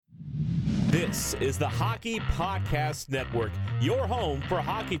This is the Hockey Podcast Network, your home for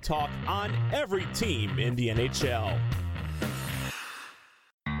hockey talk on every team in the NHL.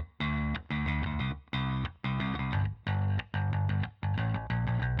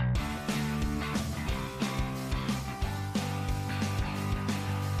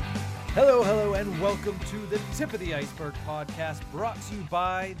 Hello, and welcome to the Tip of the Iceberg podcast, brought to you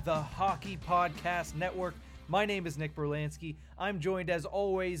by the Hockey Podcast Network. My name is Nick Berlansky. I'm joined, as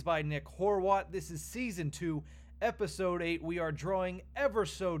always, by Nick Horwat. This is Season 2, Episode 8. We are drawing ever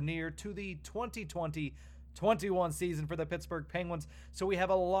so near to the 2020-21 season for the Pittsburgh Penguins, so we have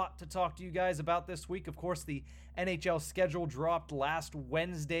a lot to talk to you guys about this week. Of course, the NHL schedule dropped last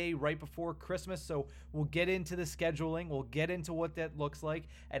Wednesday, right before Christmas, so we'll get into the scheduling, we'll get into what that looks like,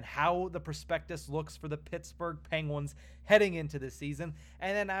 and how the prospectus looks for the Pittsburgh Penguins heading into this season.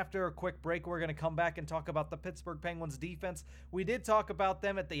 And then after a quick break, we're going to come back and talk about the Pittsburgh Penguins defense. We did talk about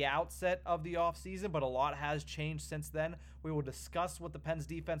them at the outset of the offseason, but a lot has changed since then. We will discuss what the Pens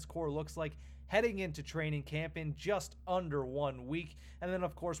defense core looks like heading into training camp in just under 1 week. And then,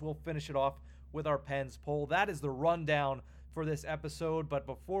 of course, we'll finish it off with our Pens poll. That is the rundown for this episode. But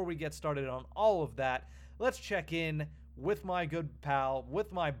before we get started on all of that, let's check in with my good pal,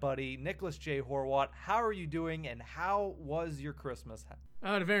 with my buddy, Nicholas J. Horwat. How are you doing, and how was your Christmas?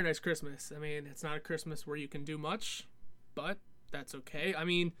 I had a very nice Christmas. I mean, it's not a Christmas where you can do much, but that's okay. I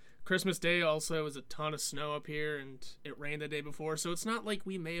mean, Christmas Day also was a ton of snow up here, and it rained the day before, so it's not like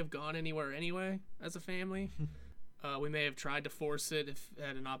we may have gone anywhere anyway as a family. We may have tried to force it if it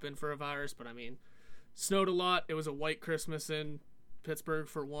had not been for a virus, but I mean, snowed a lot. It was a white Christmas in Pittsburgh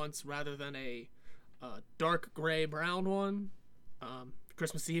for once rather than a dark gray brown one.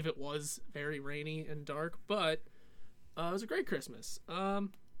 Christmas Eve, it was very rainy and dark, but it was a great Christmas.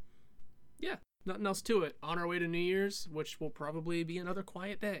 Yeah, nothing else to it. On our way to New Year's, which will probably be another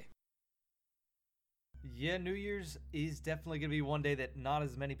quiet day. Yeah, New Year's is definitely going to be one day that not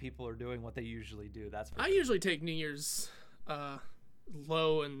as many people are doing what they usually do. That's for I sure. usually take New Year's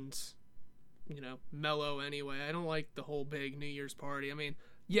low and, mellow anyway. I don't like the whole big New Year's party. I mean,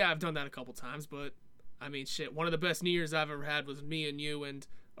 yeah, I've done that a couple times, but I mean, shit, one of the best New Year's I've ever had was me and you and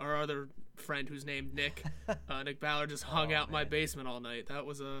our other friend who's named Nick. Nick Ballard just hung out in my basement all night. That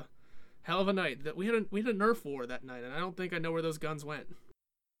was a hell of a night. That we had a Nerf war that night, and I don't think I know where those guns went.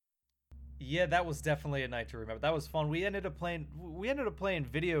 Yeah, that was definitely a night to remember. That was fun. We ended up playing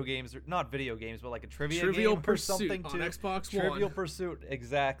video games, or not video games, but like a Trivial game Pursuit or something on too. Xbox One. Trivial Pursuit,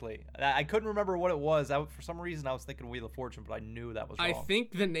 exactly. I couldn't remember what it was. For some reason, I was thinking Wheel of Fortune, but I knew that was wrong. I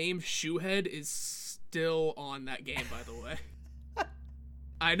think the name Shoehead is still on that game, by the way.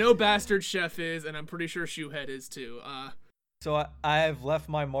 I know Bastard Chef is, and I'm pretty sure Shoehead is too. So I've left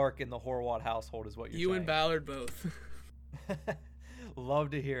my mark in the Horwat household, is what you're saying. You and Ballard both. Love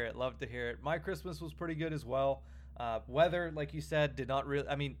to hear it. My Christmas was pretty good as well. Weather, like you said, did not really.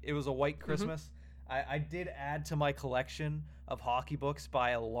 I mean, it was a white Christmas. I did add to my collection of hockey books by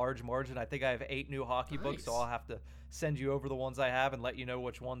a large margin. I think I have 8 new hockey books, so I'll have to send you over the ones I have and let you know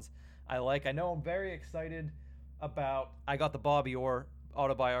which ones I like. I know I'm very excited about. I got the Bobby Orr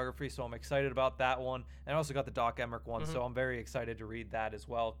autobiography, so I'm excited about that one. And I also got the Doc Emmerich one, so I'm very excited to read that as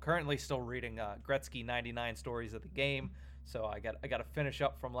well. Currently still reading Gretzky 99 Stories of the Game. So I got to finish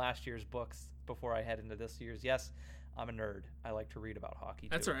up from last year's books before I head into this year's. Yes, I'm a nerd. I like to read about hockey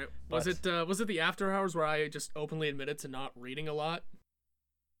too. That's all right. Was it the after hours where I just openly admitted to not reading a lot?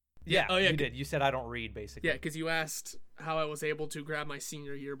 Yeah, oh, yeah. You did. You said I don't read, basically. Yeah, because you asked how I was able to grab my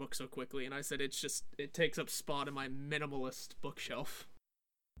senior yearbook so quickly, and I said it takes up spot in my minimalist bookshelf.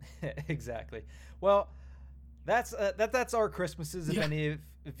 Exactly. Well, that's our Christmases. If any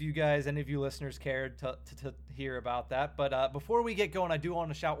of you listeners cared to hear about that. But before we get going, I do want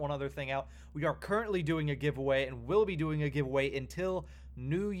to shout one other thing out. We are currently doing a giveaway, and will be doing a giveaway until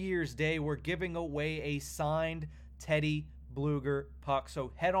New Year's Day. We're giving away a signed Teddy Blueger puck.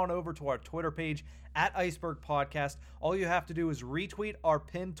 So head on over to our Twitter page at Iceberg Podcast. All you have to do is retweet our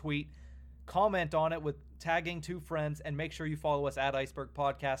pinned tweet, comment on it with tagging 2 friends, and make sure you follow us at Iceberg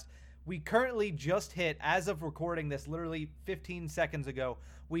Podcast. We currently just hit, as of recording this literally 15 seconds ago,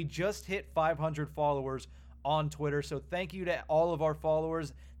 we just hit 500 followers on Twitter. So thank you to all of our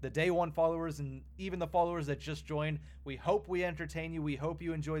followers, the day one followers, and even the followers that just joined. We hope we entertain you. We hope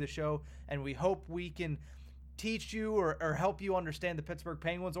you enjoy the show, and we hope we can teach you or help you understand the Pittsburgh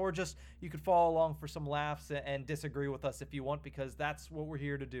Penguins, or just you could follow along for some laughs and disagree with us if you want, because that's what we're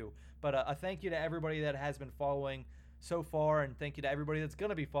here to do. But a thank you to everybody that has been following so far, and thank you to everybody that's going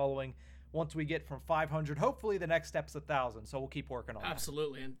to be following once we get from 500. Hopefully the next step's 1,000, so we'll keep working on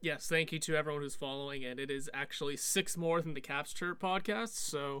Absolutely. And yes, thank you to everyone who's following, and it is actually 6 more than the Caps Chirp podcast,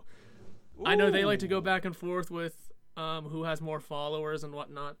 so I know they like to go back and forth with who has more followers and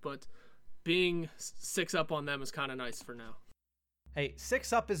whatnot, but being 6 up on them is kind of nice for now. Hey,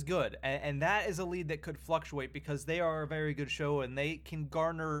 6 up is good, and that is a lead that could fluctuate because they are a very good show and they can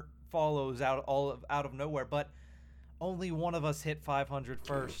garner follows out of nowhere. But only one of us hit 500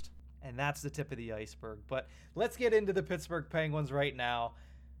 first, and that's the tip of the iceberg. But let's get into the Pittsburgh Penguins right now.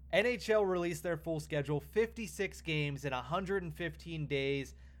 NHL released their full schedule, 56 games in 115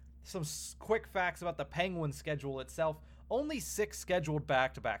 days. Some quick facts about the Penguins schedule itself: only 6 scheduled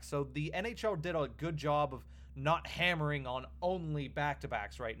back-to-backs. So the NHL did a good job of not hammering on only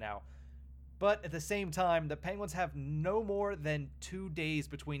back-to-backs right now. But at the same time, the Penguins have no more than 2 days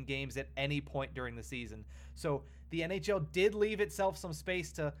between games at any point during the season. So the NHL did leave itself some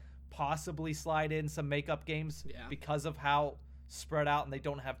space to possibly slide in some makeup games because of how spread out and they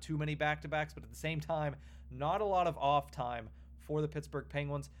don't have too many back-to-backs. But at the same time, not a lot of off time for the Pittsburgh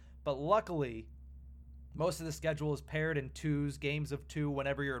Penguins. But luckily, most of the schedule is paired in twos, games of 2.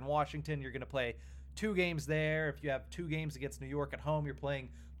 Whenever you're in Washington, you're going to play 2 games there. If you have 2 games against New York at home, you're playing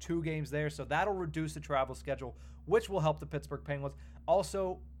 2 games there. So that'll reduce the travel schedule, which will help the Pittsburgh Penguins.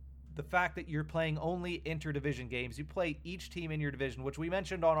 Also, the fact that you're playing only interdivision games. You play each team in your division, which we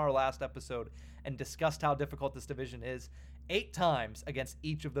mentioned on our last episode and discussed how difficult this division is, 8 times against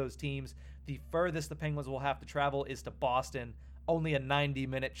each of those teams. The furthest the Penguins will have to travel is to Boston, only a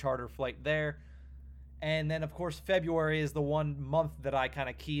 90-minute charter flight there. And then, of course, February is the one month that I kind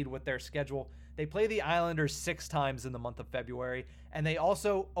of keyed with their schedule. They play the Islanders 6 times in the month of February, and they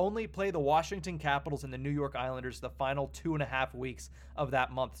also only play the Washington Capitals and the New York Islanders the final 2.5 weeks of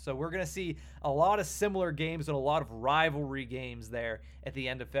that month. So we're going to see a lot of similar games and a lot of rivalry games there at the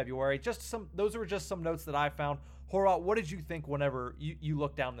end of February. Those were just some notes that I found. Horat, what did you think whenever you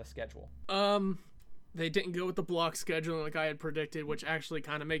looked down the schedule? They didn't go with the block scheduling like I had predicted, which actually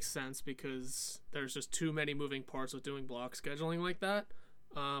kind of makes sense because there's just too many moving parts with doing block scheduling like that.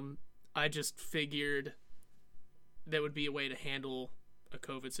 I just figured there would be a way to handle a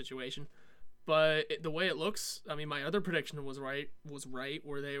COVID situation. But the way it looks, I mean, my other prediction was right,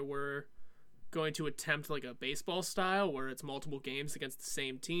 where they were going to attempt like a baseball style where it's multiple games against the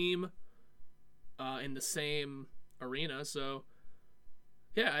same team in the same arena. So,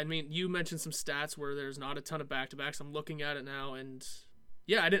 yeah, I mean, you mentioned some stats where there's not a ton of back-to-backs. I'm looking at it now, and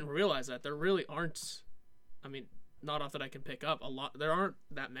yeah, I didn't realize that. There really aren't, I mean, not off that I can pick up, a lot. There aren't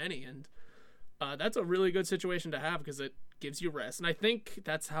that many, and that's a really good situation to have because it gives you rest. And I think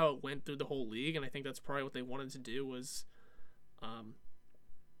that's how it went through the whole league, and I think that's probably what they wanted to do was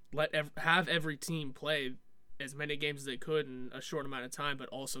have every team play as many games as they could in a short amount of time, but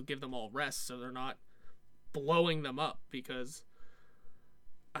also give them all rest so they're not blowing them up because,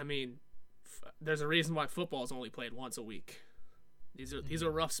 I mean, there's a reason why football is only played once a week. These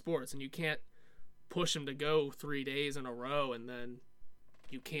are rough sports, and you can't push them to go 3 days in a row, and then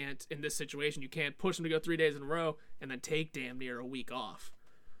you can't, in this situation, you can't push them to go 3 days in a row and then take damn near a week off.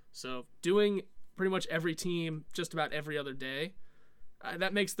 So doing pretty much every team just about every other day,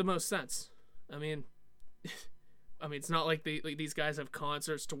 that makes the most sense. I mean, it's not like these guys have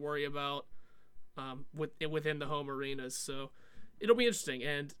concerts to worry about within the home arenas, so it'll be interesting.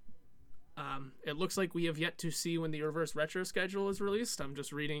 And it looks like we have yet to see when the reverse retro schedule is released. I'm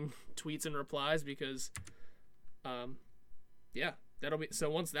just reading tweets and replies because, yeah, that'll be so.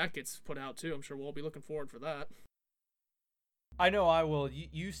 Once that gets put out too, I'm sure we'll be looking forward for that. I know I will.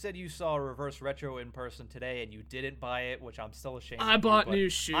 You said you saw a reverse retro in person today, and you didn't buy it, which I'm still ashamed. I bought new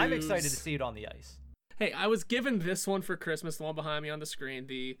shoes. I'm excited to see it on the ice. Hey, I was given this one for Christmas, the one behind me on the screen,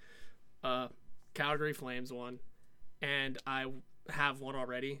 the Calgary Flames one, and I have one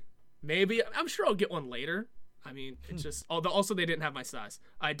already. Maybe, I'm sure I'll get one later. I mean, it's just, also they didn't have my size.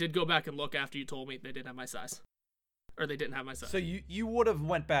 I did go back and look after you told me they didn't have my size. Or they didn't have my size. So you would have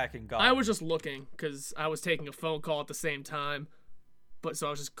went back and got I was just looking because I was taking a phone call at the same time. So I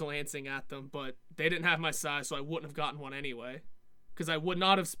was just glancing at them, but they didn't have my size, so I wouldn't have gotten one anyway. Because I would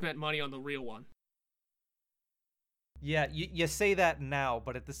not have spent money on the real one. Yeah, you say that now,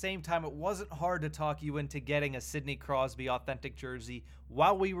 but at the same time, it wasn't hard to talk you into getting a Sidney Crosby authentic jersey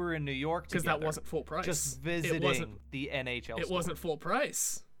while we were in New York together. Because that wasn't full price. Just visiting the NHL It store. wasn't full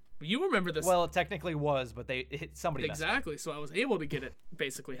price. You remember this. Well, it technically was, but somebody exactly. So I was able to get it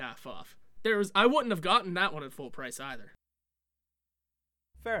basically half off. I wouldn't have gotten that one at full price either.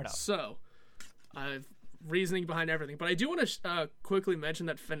 Fair enough. So, I've reasoning behind everything, but I do want to quickly mention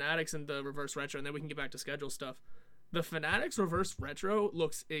that Fanatics and the reverse retro, and then we can get back to schedule stuff. The Fanatics reverse retro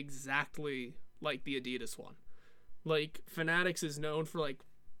looks exactly like the Adidas one. Like, Fanatics is known for, like,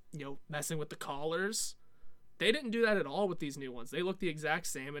 messing with the collars. They didn't do that at all with these new ones. They look the exact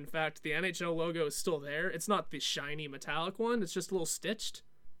same. In fact, the NHL logo is still there. It's not the shiny metallic one. It's just a little stitched,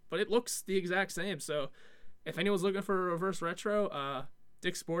 but it looks the exact same. So if anyone's looking for a reverse retro,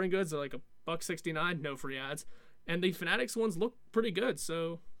 Dick's Sporting Goods are like $1.69, no free ads. And the Fanatics ones look pretty good,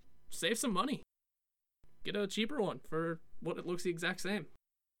 so save some money. Get a cheaper one for what it looks the exact same.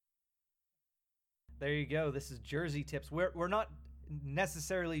 There you go. This is Jersey Tips. We're not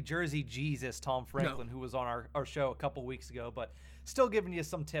necessarily Jersey Jesus Tom Franklin, who was on our show a couple weeks ago, but still giving you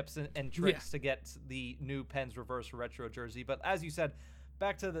some tips and tricks to get the new Pens reverse retro jersey. But as you said,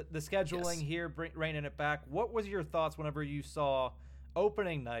 back to the scheduling here, reining it back. What was your thoughts whenever you saw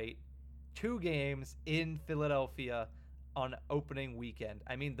opening night, 2 games in Philadelphia on opening weekend?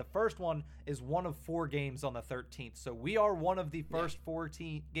 I mean, the first one is one of 4 games on the 13th, so we are one of the first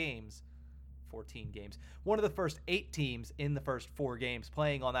 14 games, one of the first 8 teams in the first 4 games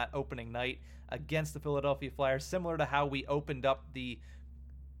playing on that opening night against the Philadelphia Flyers, similar to how we opened up the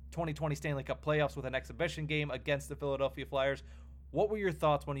 2020 Stanley Cup playoffs with an exhibition game against the Philadelphia Flyers. What were your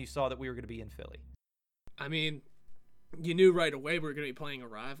thoughts when you saw that we were going to be in Philly? I mean, you knew right away we were going to be playing a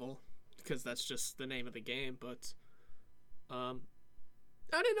rival because that's just the name of the game, but I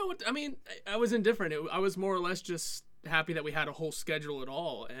didn't know what, I mean, I was indifferent. I was more or less just happy that we had a whole schedule at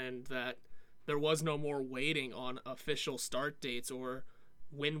all and that there was no more waiting on official start dates or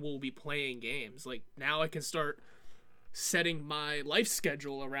when we'll be playing games. Like, now I can start setting my life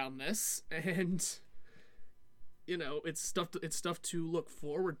schedule around this, and you know, it's stuff to look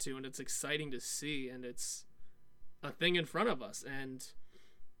forward to, and it's exciting to see, and it's a thing in front of us. And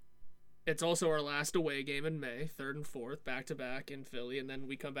it's also our last away game in May, 3rd and 4th, back-to-back in Philly, and then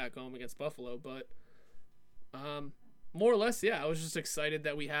we come back home against Buffalo. But more or less, I was just excited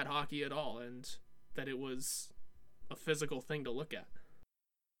that we had hockey at all and that it was a physical thing to look at.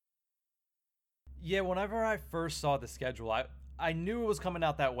 Yeah, whenever I first saw the schedule, I knew it was coming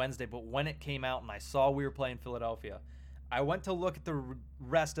out that Wednesday, but when it came out and I saw we were playing Philadelphia, I went to look at the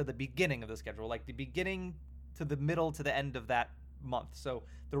rest of the beginning of the schedule, like the beginning to the middle to the end of that month. So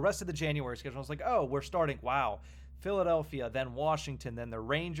the rest of the January schedule, I was like, oh, we're starting, wow, Philadelphia, then Washington, then the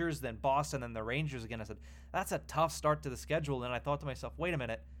Rangers, then Boston, then the Rangers again. I said, that's a tough start to the schedule. And I thought to myself, wait a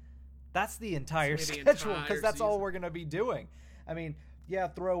minute, that's the entire schedule, because that's all we're going to be doing. I mean, yeah,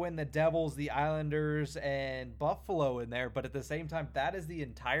 throw in the Devils, the Islanders, and Buffalo in there, but at the same time, that is the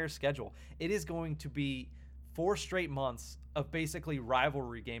entire schedule. It is going to be 4 straight months of basically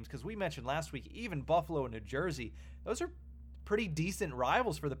rivalry games, because we mentioned last week, even Buffalo and New Jersey, those are pretty decent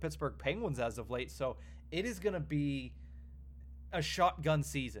rivals for the Pittsburgh Penguins as of late. So it is going to be a shotgun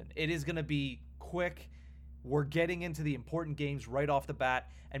season. It is going to be quick. We're getting into the important games right off the bat.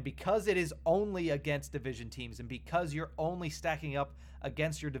 And because it is only against division teams, and because you're only stacking up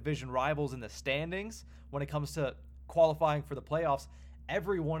against your division rivals in the standings when it comes to qualifying for the playoffs,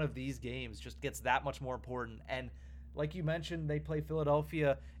 every one of these games just gets that much more important. And like you mentioned, they play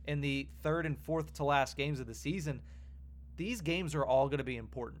Philadelphia in the 3rd and 4th to last games of the season. These games are all going to be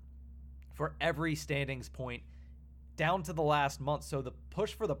important for every standings point down to the last month. So the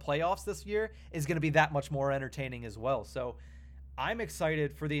push for the playoffs this year is going to be that much more entertaining as well. So I'm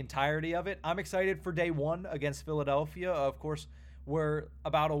excited for the entirety of it. I'm excited for day 1 against Philadelphia. Of course, we're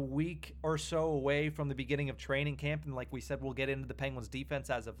about a week or so away from the beginning of training camp. And like we said, we'll get into the Penguins defense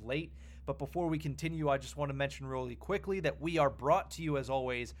as of late. But before we continue, I just want to mention really quickly that we are brought to you, as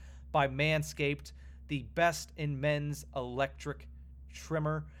always, by Manscaped, the best in men's electric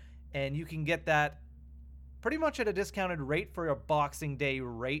trimmer. And you can get that pretty much at a discounted rate for a Boxing Day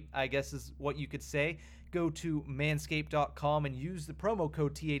rate, I guess is what you could say. Go to manscaped.com and use the promo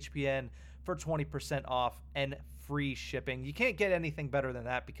code THPN for 20% off and free shipping. You can't get anything better than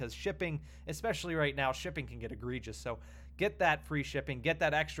that, because shipping, especially right now, shipping can get egregious. So get that free shipping, get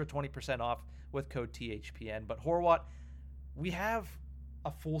that extra 20% off with code THPN. But Horwat, we have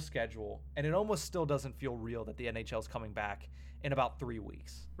a full schedule, and it almost still doesn't feel real that the NHL is coming back in about 3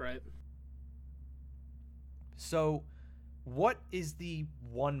 weeks. Right. So what is the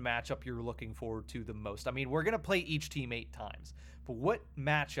one matchup you're looking forward to the most? I mean, we're going to play each team 8 times, but what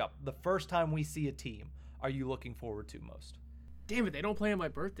matchup, the first time we see a team, are you looking forward to most? Damn it, they don't play on my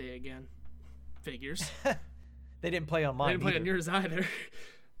birthday again. Figures. They didn't play on mine. They didn't play on yours either.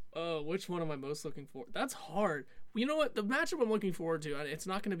 Which one am I most looking for? That's hard. You know what? The matchup I'm looking forward to, it's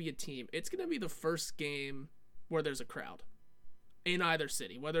not going to be a team. It's going to be the first game where there's a crowd in either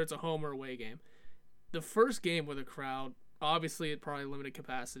city, whether it's a home or away game. The first game with a crowd, obviously it probably limited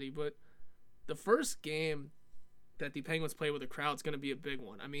capacity, but the first game that the Penguins play with a crowd is going to be a big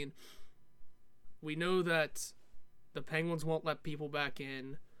one. I mean, we know that the Penguins won't let people back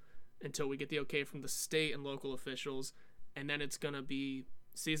in. until we get the okay from the state and local officials, and then it's going to be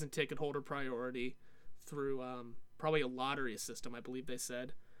season ticket holder priority through probably a lottery system, I believe they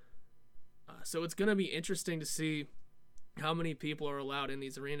said. So it's going to be interesting to see how many people are allowed in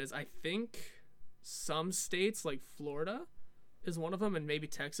these arenas. I think some states like Florida is one of them, and maybe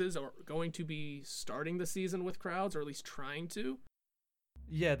Texas are going to be starting the season with crowds, or at least trying to.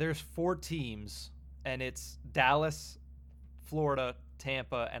 Yeah, there's 4 teams, and it's Dallas, Florida,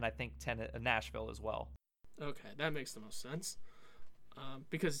 Tampa, and I think Nashville as well. Okay, that makes the most sense.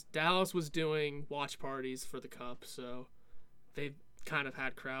 Because Dallas was doing watch parties for the Cup, so they've kind of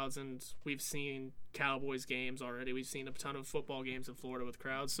had crowds, and we've seen Cowboys games already. We've seen a ton of football games in Florida with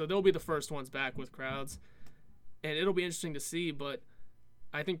crowds, so they'll be the first ones back with crowds. And it'll be interesting to see, but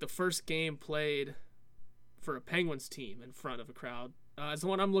I think the first game played for a Penguins team in front of a crowd is the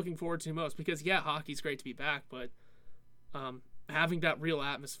one I'm looking forward to most, because, yeah, hockey's great to be back, but having that real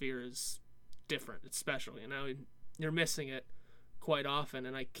atmosphere is different. It's special, you know? You're missing it quite often,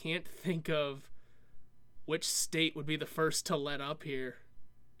 and I can't think of which state would be the first to let up here,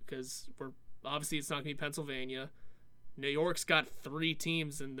 because obviously it's not going to be Pennsylvania. New York's got 3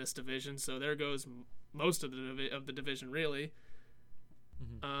 teams in this division, so there goes most of the division, really.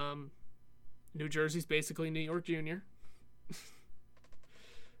 Mm-hmm. New Jersey's basically New York Junior.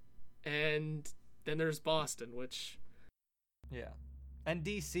 And then there's Boston, which... Yeah. And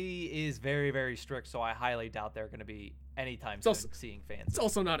D.C. is very, very strict, so I highly doubt they're going to be anytime soon seeing fans. It's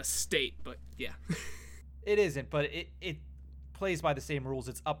also not a state, but yeah. It isn't, but it plays by the same rules.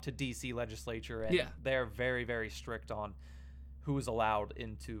 It's up to D.C. legislature, and they're very, very strict on who's allowed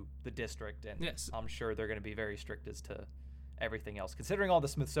into the district, and yes. I'm sure they're going to be very strict as to everything else, considering all the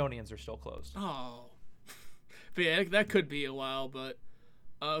Smithsonians are still closed. Oh. But yeah, that could be a while, but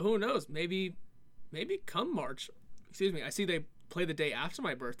who knows? Maybe come March. Excuse me. I see they play the day after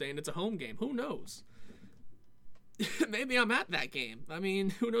my birthday, and it's a home game. Who knows? Maybe I'm at that game. I mean,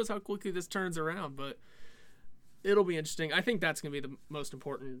 who knows how quickly this turns around, but it'll be interesting. I think that's going to be the most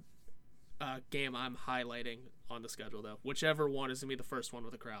important game I'm highlighting on the schedule, though. Whichever one is going to be the first one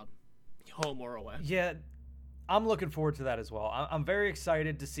with a crowd, home or away. Yeah, I'm looking forward to that as well. I'm very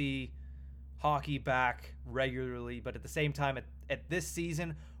excited to see hockey back regularly, but at the same time, at this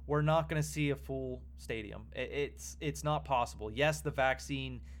season, we're not going to see a full stadium. It's not possible. Yes, the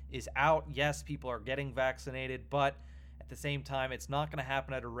vaccine is out. Yes, people are getting vaccinated, but at the same time, it's not going to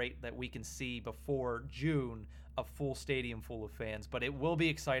happen at a rate that we can see before June, a full stadium full of fans. But it will be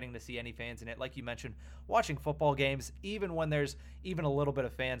exciting to see any fans in it. Like you mentioned, watching football games, even when there's even a little bit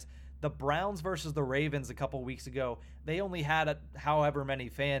of fans. The Browns versus the Ravens a couple weeks ago, they only had however many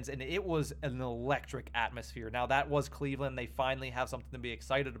fans, and it was an electric atmosphere. Now, that was Cleveland. They finally have something to be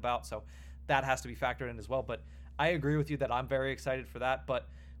excited about, so that has to be factored in as well. But I agree with you that I'm very excited for that. But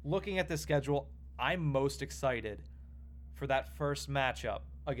looking at the schedule, I'm most excited for that first matchup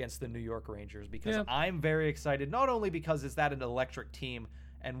against the New York Rangers, because I'm very excited, not only because is that an electric team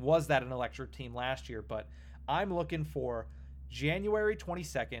and was that an electric team last year, but I'm looking for January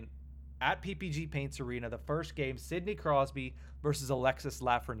 22nd, at PPG Paints Arena, the first game, Sidney Crosby versus Alexis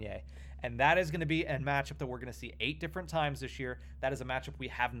Lafreniere. And that is going to be a matchup that we're going to see 8 different times this year. That is a matchup we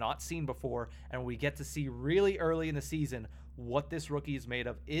have not seen before, and we get to see really early in the season what this rookie is made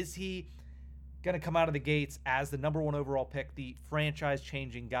of. Is he going to come out of the gates as the number 1 overall pick, the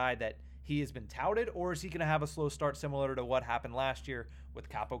franchise-changing guy that he has been touted, or is he going to have a slow start similar to what happened last year with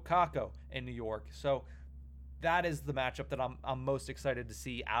Capo Caco in New York? So that is the matchup that I'm most excited to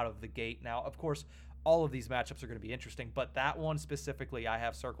see out of the gate. Now, of course, all of these matchups are going to be interesting, but that one specifically I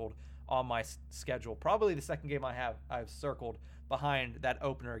have circled on my schedule. Probably the second game I've circled behind that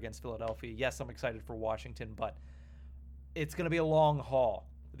opener against Philadelphia. Yes, I'm excited for Washington, but it's going to be a long haul,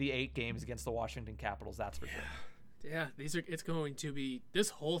 the 8 games against the Washington Capitals, that's for sure. Yeah,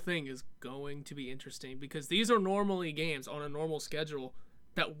 this whole thing is going to be interesting, because these are normally games on a normal schedule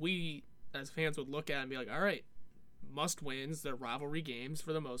that we as fans would look at and be like, all right, must wins. They're rivalry games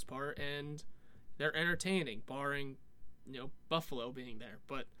for the most part, and they're entertaining, barring, Buffalo being there.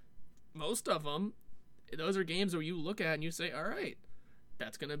 But most of them, those are games where you look at and you say, all right,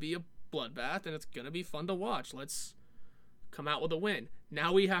 that's going to be a bloodbath, and it's going to be fun to watch. Let's come out with a win.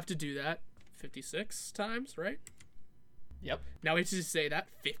 Now we have to do that 56 times, right? Yep. Now we have to say that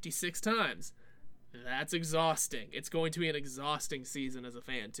 56 times. That's exhausting. It's going to be an exhausting season as a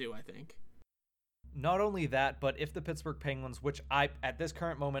fan, too, I think. Not only that, but if the Pittsburgh Penguins, which at this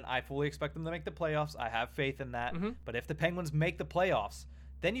current moment, I fully expect them to make the playoffs. I have faith in that. Mm-hmm. But if the Penguins make the playoffs,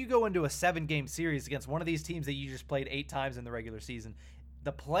 then you go into a 7-game series against one of these teams that you just played 8 times in the regular season.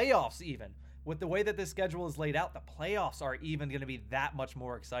 The playoffs even. with the way that this schedule is laid out, the playoffs are even going to be that much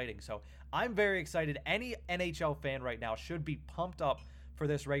more exciting. So I'm very excited. Any NHL fan right now should be pumped up for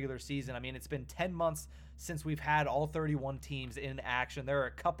this regular season. I mean, it's been 10 months since we've had all 31 teams in action. There are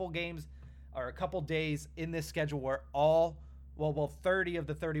a couple games or a couple days in this schedule where 30 of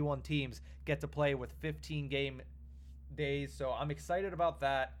the 31 teams get to play with 15 game days. So I'm excited about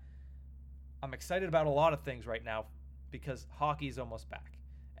that. I'm excited about a lot of things right now because hockey is almost back.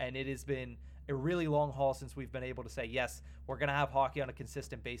 And it has been a really long haul since we've been able to say, yes, we're going to have hockey on a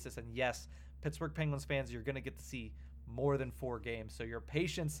consistent basis. And yes, Pittsburgh Penguins fans, you're going to get to see more than 4 games. So your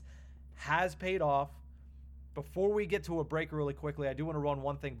patience has paid off. Before we get to a break really quickly, I do want to run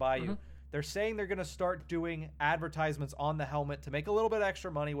one thing by you. They're saying they're going to start doing advertisements on the helmet to make a little bit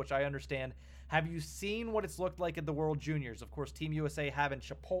extra money, which I understand. Have you seen what it's looked like at the World Juniors? Of course, Team USA having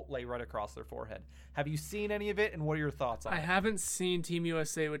Chipotle right across their forehead. Have you seen any of it, and what are your thoughts on it? I haven't seen Team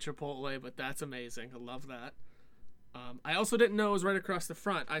USA with Chipotle, but that's amazing. I love that. I also didn't know it was right across the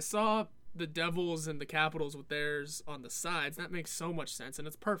front. I saw the Devils and the Capitals with theirs on the sides. That makes so much sense, and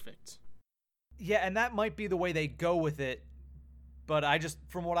it's perfect. Yeah, and that might be the way they go with it. But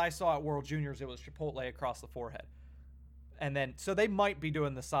from what I saw at World Juniors, it was Chipotle across the forehead. And then, so they might be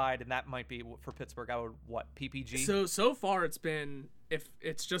doing the side, and that might be for Pittsburgh. PPG? So far it's been, if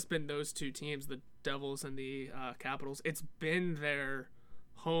it's just been those two teams, the Devils and the Capitals, it's been their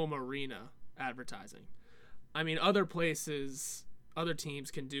home arena advertising. I mean, other places, other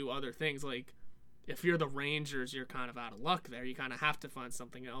teams can do other things. Like, if you're the Rangers, you're kind of out of luck there. You kind of have to find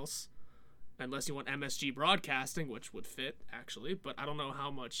something else. Unless you want MSG Broadcasting, which would fit, actually. But I don't know how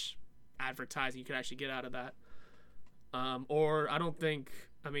much advertising you could actually get out of that. Or I don't think,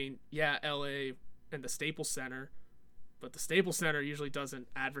 LA and the Staples Center. But the Staples Center usually doesn't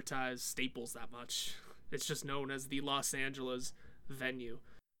advertise Staples that much. It's just known as the Los Angeles venue.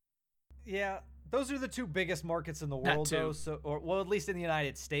 Yeah, those are the two biggest markets in the world, though. At least in the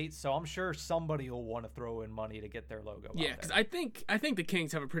United States. So I'm sure somebody will want to throw in money to get their logo. Yeah, because I think the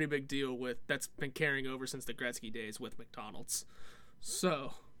Kings have a pretty big deal that's been carrying over since the Gretzky days with McDonald's.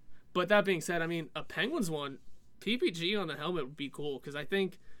 So, but that being said, a Penguins one, PPG on the helmet would be cool because I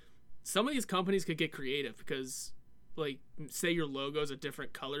think some of these companies could get creative because, like, say your logo is a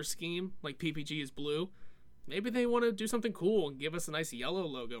different color scheme, like PPG is blue. Maybe they want to do something cool and give us a nice yellow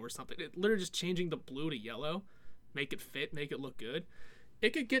logo or something. Literally just changing the blue to yellow, make it fit, make it look good.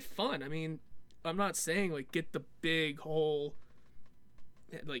 It could get fun. I'm not saying, like, get the big whole,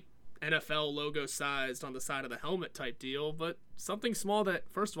 like, NFL logo sized on the side of the helmet type deal, but something small that,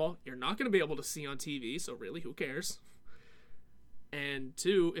 first of all, you're not going to be able to see on TV, so really, who cares? And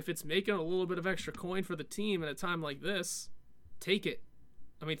 2, if it's making a little bit of extra coin for the team at a time like this, take it.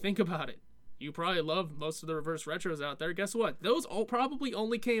 Think about it. You probably love most of the reverse retros out there. Guess what? Those all probably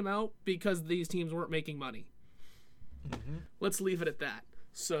only came out because these teams weren't making money. Mm-hmm. Let's leave it at that.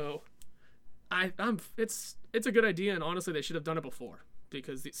 So, it's a good idea, and honestly, they should have done it before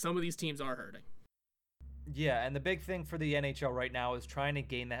because some of these teams are hurting. Yeah, and the big thing for the NHL right now is trying to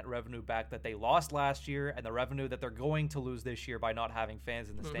gain that revenue back that they lost last year and the revenue that they're going to lose this year by not having fans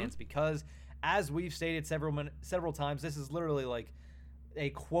in the stands because, as we've stated several times, this is literally like a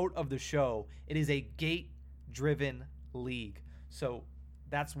quote of the show. It is a gate-driven league. So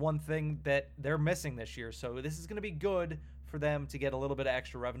that's one thing that they're missing this year. So this is going to be good for them to get a little bit of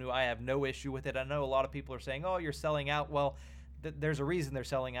extra revenue. I have no issue with it. I know a lot of people are saying, oh, you're selling out. Well, there's a reason they're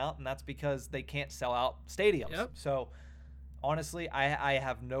selling out, and that's because they can't sell out stadiums. Yep. So honestly, I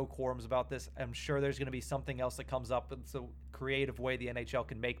have no qualms about this. I'm sure there's going to be something else that comes up. It's a creative way the NHL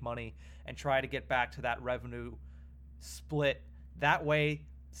can make money and try to get back to that revenue split. That way,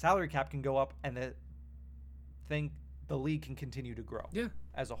 salary cap can go up, and the league can continue to grow. Yeah,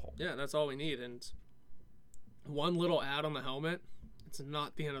 as a whole. Yeah, that's all we need. And one little ad on the helmet, it's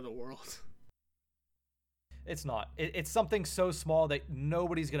not the end of the world. It's not. It's something so small that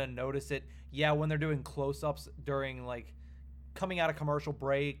nobody's gonna notice it. Yeah, when they're doing close-ups during, like, coming out of commercial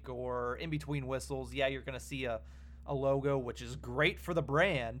break or in between whistles, yeah, you're gonna see a logo, which is great for the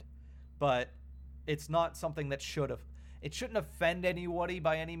brand, but it's not something that it shouldn't offend anybody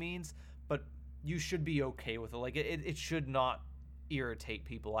by any means, but you should be okay with it. Like, it should not irritate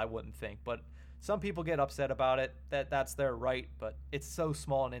people, I wouldn't think. But some people get upset about it. That's their right, but it's so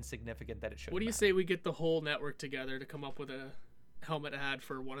small and insignificant that it shouldn't. What do you say we get the whole network together to come up with a helmet ad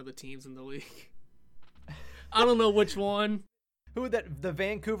for one of the teams in the league? I don't know which one. The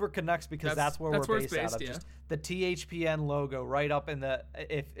Vancouver Canucks, because that's where we're based out of. Yeah. Just the THPN logo right up in the,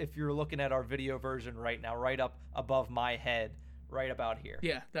 if you're looking at our video version right now, right up above my head, right about here.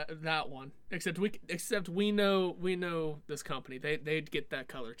 Yeah, that one. Except we know this company. They'd get that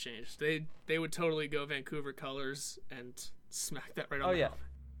color changed. They would totally go Vancouver colors and smack that right on. Oh yeah.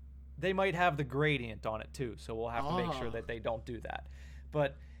 They might have the gradient on it too, so we'll have to make sure that they don't do that.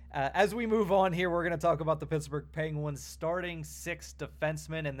 But as we move on here, we're going to talk about the Pittsburgh Penguins starting 6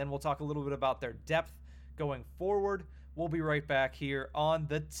 defensemen, and then we'll talk a little bit about their depth going forward. We'll be right back here on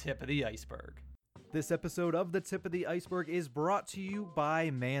the Tip of the Iceberg. This episode of The Tip of the Iceberg is brought to you by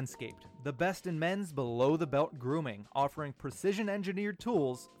Manscaped, the best in men's below-the-belt grooming, offering precision-engineered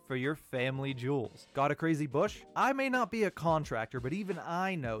tools for your family jewels. Got a crazy bush? I may not be a contractor, but even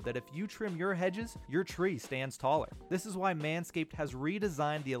I know that if you trim your hedges, your tree stands taller. This is why Manscaped has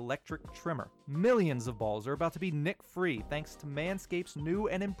redesigned the electric trimmer. Millions of balls are about to be nick-free thanks to Manscaped's new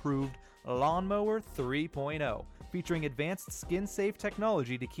and improved Lawnmower 3.0, featuring advanced skin-safe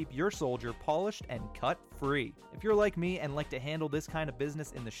technology to keep your soldier polished and cut-free. If you're like me and like to handle this kind of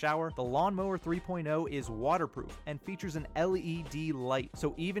business in the shower, the Lawnmower 3.0 is waterproof and features an LED light,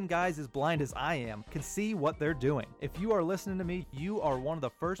 so even guys as blind as I am can see what they're doing. If you are listening to me, you are one of the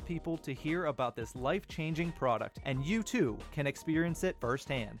first people to hear about this life-changing product, and you too can experience it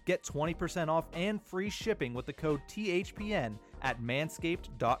firsthand. Get 20% off and free shipping with the code THPN at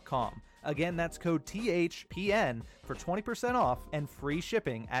manscaped.com. Again, that's code THPN for 20% off and free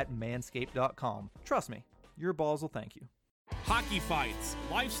shipping at manscaped.com. Trust me, your balls will thank you. Hockey fights,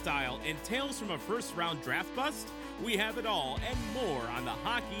 lifestyle, and tales from a first-round draft bust? We have it all and more on the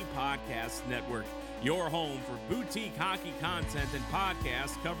Hockey Podcast Network, your home for boutique hockey content and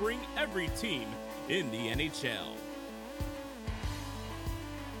podcasts covering every team in the NHL.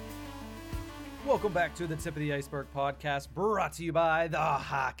 Welcome back to the Tip of the Iceberg podcast, brought to you by the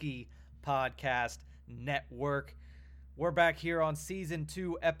Hockey Podcast Network. We're back here on Season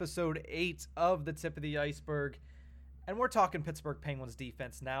 2, Episode 8 of the Tip of the Iceberg, and we're talking Pittsburgh Penguins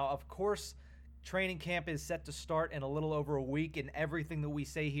defense now. Of course, training camp is set to start in a little over a week, and everything that we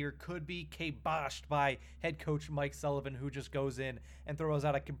say here could be kiboshed by head coach Mike Sullivan, who just goes in and throws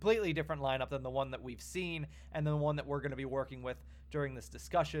out a completely different lineup than the one that we've seen and the one that we're going to be working with during this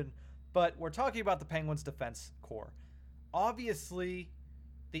discussion. But we're talking about the Penguins defense core. Obviously,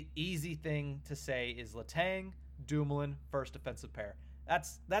 the easy thing to say is Letang, Dumoulin, first defensive pair.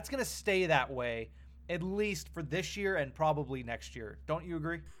 That's going to stay that way, at least for this year and probably next year. Don't you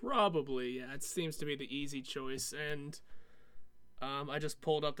agree? Probably, yeah. It seems to be the easy choice. And I just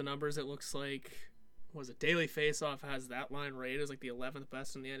pulled up the numbers. It looks like, Daily Faceoff has that line rated as like the 11th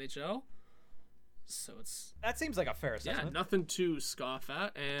best in the NHL. So that seems like a fair assessment. Yeah, nothing to scoff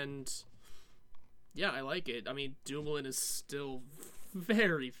at. And yeah, I like it. I mean, Dumoulin is still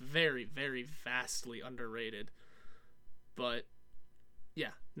very, very, very vastly underrated. But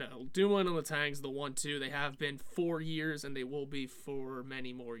yeah, no, Dumoulin and Letang's the 1-2. They have been 4 years, and they will be for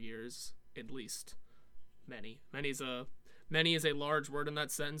many more years, at least. Many is a large word in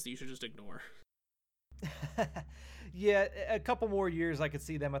that sentence that you should just ignore. Yeah, a couple more years I could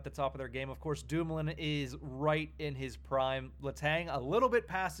see them at the top of their game. Of course, Dumoulin is right in his prime. Letang a little bit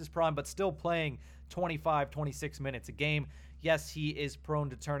past his prime, but still playing 25, 26 minutes a game. Yes, he is prone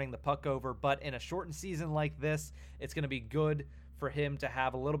to turning the puck over, but in a shortened season like this, it's going to be good for him to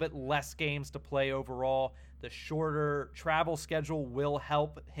have a little bit less games to play overall. The shorter travel schedule will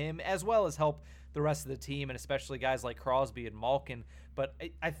help him as well as help the rest of the team, and especially guys like Crosby and Malkin. But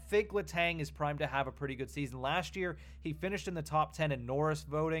I think Letang is primed to have a pretty good season. Last year, he finished in the top 10 in Norris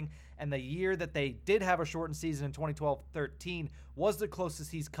voting, and the year that they did have a shortened season in 2012-13 was the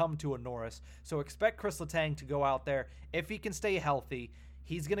closest he's come to a Norris. So expect Chris Letang to go out there. If he can stay healthy,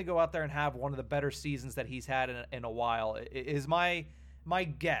 he's going to go out there and have one of the better seasons that he's had in a while, is my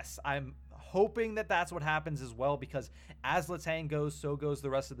guess. I'm hoping that that's what happens as well, because as Letang goes, so goes the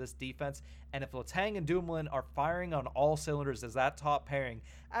rest of this defense. And if Letang and Dumoulin are firing on all cylinders as that top pairing,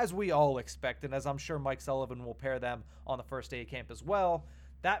 as we all expect, and as I'm sure Mike Sullivan will pair them on the first day of camp as well,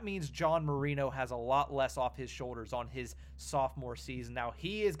 that means John Marino has a lot less off his shoulders on his sophomore season. Now,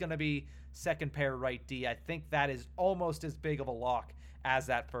 he is going to be second pair right D. I think that is almost as big of a lock as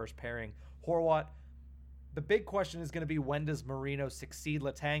that first pairing. Horwat, the big question is going to be, when does Marino succeed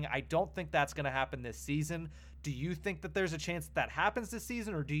Letang? I don't think that's going to happen this season. Do you think that there's a chance that happens this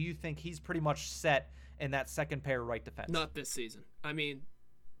season, or do you think he's pretty much set in that second pair right defense? Not this season. I mean,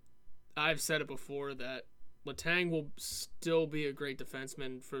 I've said it before that Letang will still be a great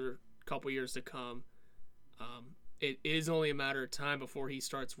defenseman for a couple years to come. It is only a matter of time before he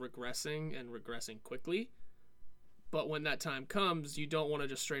starts regressing, and regressing quickly. But when that time comes, you don't want to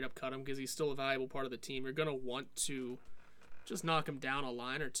just straight up cut him because he's still a valuable part of the team. You're going to want to just knock him down a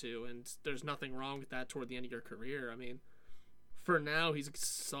line or two, and there's nothing wrong with that toward the end of your career. I mean, for now, he's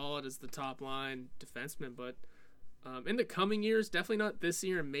solid as the top line defenseman, but in the coming years, definitely not this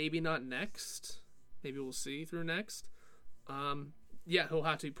year, maybe not next. Maybe we'll see through next. Yeah, he'll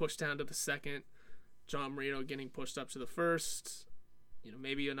have to be pushed down to the second. John Marino getting pushed up to the first.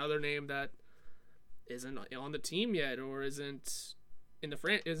 Maybe another name that isn't on the team yet or isn't in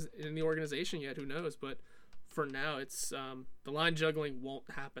the organization yet. Who knows? But for now, it's the line juggling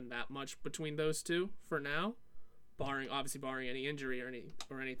won't happen that much between those two for now, barring any injury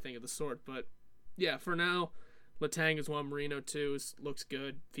or anything of the sort. But yeah, for now, Letang is one, Marino two, looks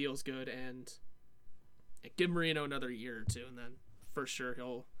good, feels good, and give Marino another year or two, and then for sure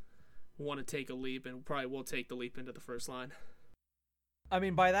he'll want to take a leap, and probably will take the leap into the first line. I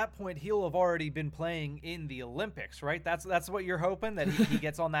mean, by that point, he'll have already been playing in the Olympics, right? That's what you're hoping, that he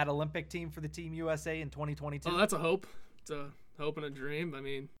gets on that Olympic team for the Team USA in 2022? Oh, that's a hope. It's a hope and a dream. I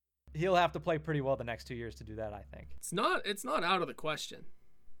mean, he'll have to play pretty well the next 2 years to do that, I think. It's not out of the question,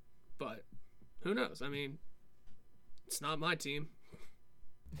 but who knows? I mean, it's not my team.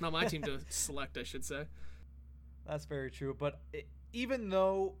 Not my team to select, I should say. That's very true, but even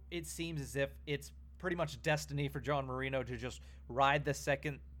though it seems as if it's pretty much destiny for John Marino to just ride the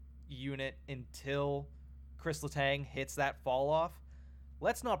second unit until Chris Letang hits that fall off,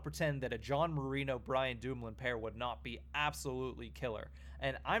 let's not pretend that a John Marino-Brian Dumoulin pair would not be absolutely killer.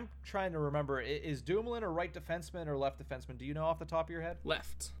 And I'm trying to remember, is Dumoulin a right defenseman or left defenseman? Do you know off the top of your head?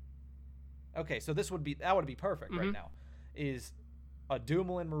 Left. Okay, so that would be perfect right now. Is a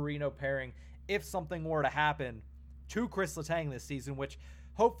Dumoulin-Marino pairing if something were to happen to Chris Letang this season, which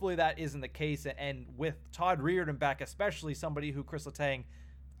hopefully that isn't the case. And with Todd Reardon back, especially somebody who Chris Letang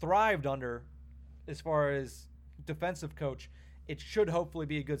thrived under as far as defensive coach, it should hopefully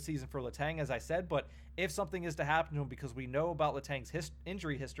be a good season for Letang, as I said. But if something is to happen to him, because we know about Letang's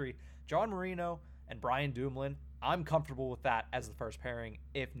injury history, John Marino and Brian Dumoulin, I'm comfortable with that as the first pairing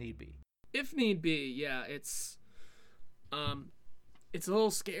if need be. If need be, yeah, it's a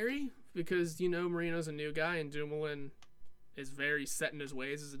little scary because Marino's a new guy and Dumoulin is very set in his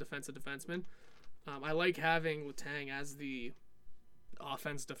ways as a defensive defenseman. I like having Letang as the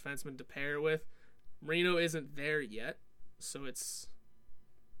offense defenseman to pair with. Marino isn't there yet, so it's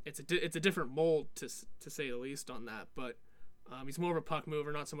a different mold to say the least on that. But he's more of a puck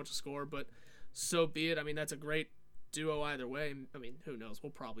mover, not so much a scorer. But so be it. I mean, that's a great duo either way. I mean, who knows?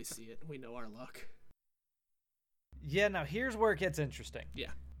 We'll probably see it. We know our luck. Yeah. Now here's where it gets interesting.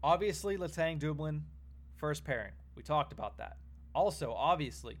 Yeah. Obviously, Letang Dumoulin, first pairing. We talked about that. Also,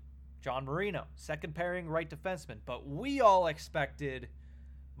 obviously, John Marino, second pairing right defenseman. But we all expected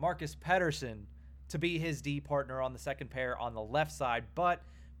Marcus Pettersson to be his D partner on the second pair on the left side. But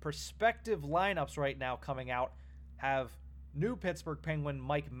prospective lineups right now coming out have new Pittsburgh Penguin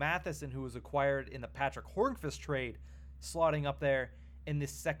Mike Matheson, who was acquired in the Patrick Hornqvist trade, slotting up there in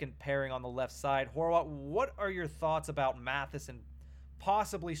this second pairing on the left side. Horwat, what are your thoughts about Matheson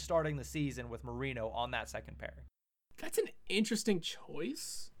possibly starting the season with Marino on that second pairing? That's an interesting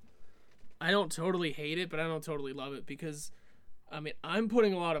choice. I don't totally hate it, but I don't totally love it because, I mean, I'm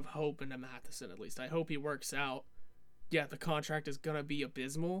putting a lot of hope into Matheson at least. I hope he works out. Yeah, the contract is going to be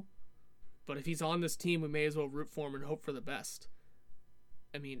abysmal, but if he's on this team, we may as well root for him and hope for the best.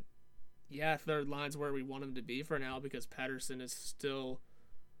 I mean, yeah, third line's where we want him to be for now because Pettersson is still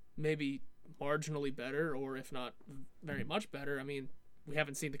maybe marginally better, or if not very much better. I mean, we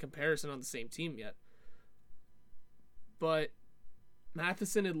haven't seen the comparison on the same team yet. But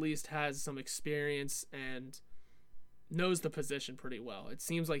Matheson at least has some experience and knows the position pretty well. It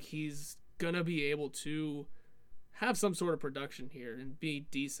seems like he's going to be able to have some sort of production here and be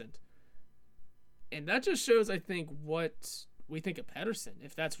decent. And that just shows, I think, what we think of Pettersson,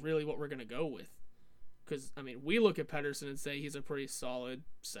 if that's really what we're going to go with. Because, I mean, we look at Pettersson and say he's a pretty solid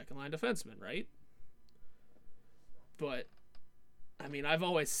second-line defenseman, right? But, I mean, I've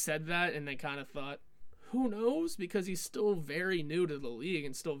always said that and then kind of thought, who knows? Because he's still very new to the league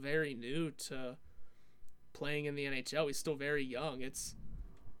and still very new to playing in the NHL. He's still very young. It's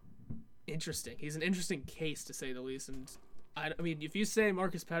interesting. He's an interesting case, to say the least. And, I mean, if you say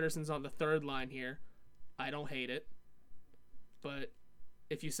Marcus Pettersson's on the third line here, I don't hate it. But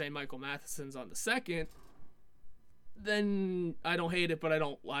if you say Michael Matheson's on the second, then I don't hate it, but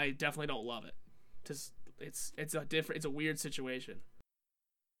I definitely don't love it. It's a weird situation.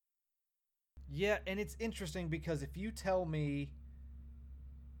 Yeah, and it's interesting because if you tell me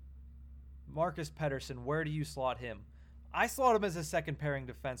Marcus Pettersson, where do you slot him? I slot him as a second pairing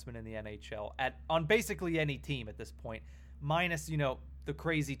defenseman in the NHL on basically any team at this point, minus, the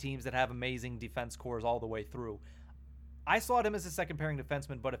crazy teams that have amazing defense cores all the way through. I slot him as a second pairing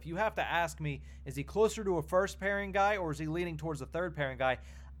defenseman, but if you have to ask me, is he closer to a first pairing guy or is he leaning towards a third pairing guy?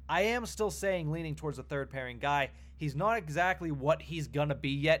 I am still saying leaning towards a third pairing guy. He's not exactly what he's going to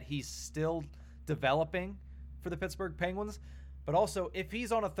be yet. He's still developing for the Pittsburgh Penguins. But also, if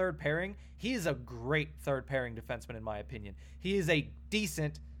he's on a third pairing, he is a great third pairing defenseman, in my opinion. He is a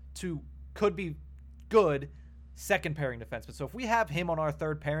decent to could be good second pairing defenseman. So if we have him on our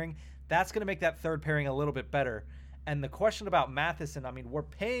third pairing, that's going to make that third pairing a little bit better. And the question about Matheson, I mean, we're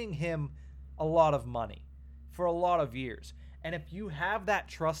paying him a lot of money for a lot of years. And if you have that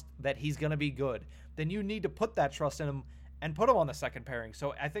trust that he's going to be good, then you need to put that trust in him and put him on the second pairing.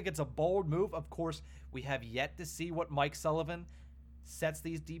 So I think it's a bold move. Of course, we have yet to see what Mike Sullivan sets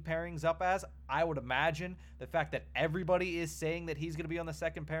these deep pairings up as. I would imagine the fact that everybody is saying that he's going to be on the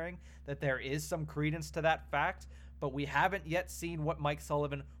second pairing, that there is some credence to that fact, but we haven't yet seen what Mike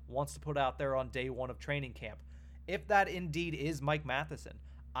Sullivan wants to put out there on day one of training camp. If that indeed is Mike Matheson,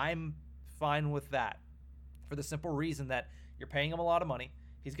 I'm fine with that for the simple reason that you're paying him a lot of money.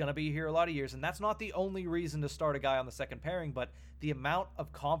 He's going to be here a lot of years, and that's not the only reason to start a guy on the second pairing, but the amount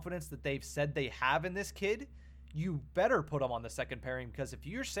of confidence that they've said they have in this kid, you better put him on the second pairing, because if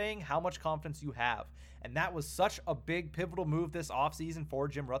you're saying how much confidence you have, and that was such a big pivotal move this offseason for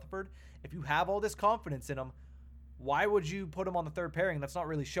Jim Rutherford, if you have all this confidence in him, why would you put him on the third pairing? That's not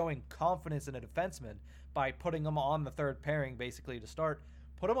really showing confidence in a defenseman by putting him on the third pairing basically to start.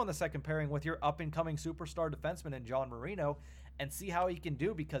 Put him on the second pairing with your up-and-coming superstar defenseman in John Marino and see how he can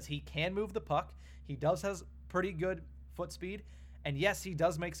do, because he can move the puck. He does has pretty good foot speed. And yes, he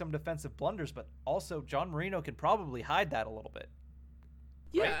does make some defensive blunders, but also John Marino can probably hide that a little bit.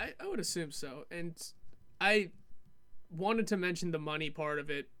 Yeah, right? I would assume so. And I wanted to mention the money part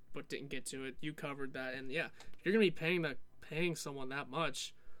of it, but didn't get to it. You covered that. And yeah, if you're going to be paying someone that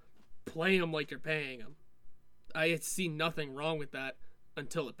much, play him like you're paying him. I see nothing wrong with that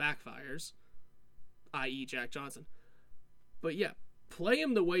until it backfires, i.e. Jack Johnson. But yeah, play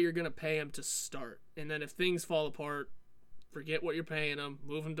him the way you're going to pay him to start. And then if things fall apart, forget what you're paying him,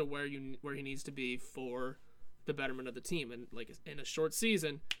 move him to where he needs to be for the betterment of the team. And like in a short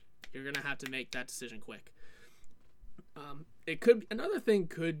season, you're going to have to make that decision quick. Another thing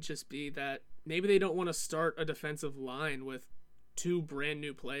could just be that maybe they don't want to start a defensive line with two brand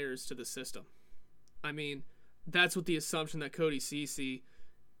new players to the system. I mean, that's what the assumption that Cody Ceci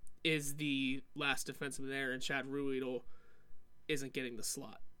is the last defenseman there and Chad Ruhwedel isn't getting the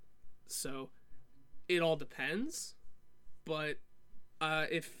slot. So it all depends. But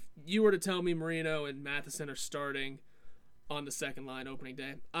if you were to tell me Marino and Matheson are starting on the second line opening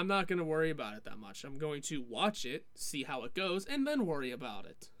day, I'm not going to worry about it that much. I'm going to watch it, see how it goes, and then worry about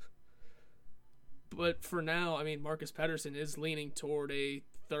it. But for now, I mean, Marcus Pettersson is leaning toward a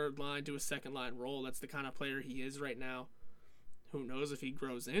third line to a second line role. That's the kind of player he is right now. Who knows if he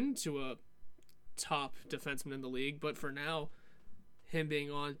grows into a top defenseman in the league, but for now, him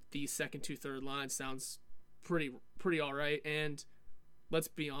being on the second to third line sounds pretty all right. And let's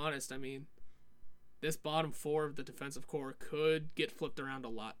be honest, I mean, this bottom four of the defensive core could get flipped around a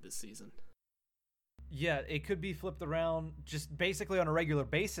lot this season. Yeah, it could be flipped around just basically on a regular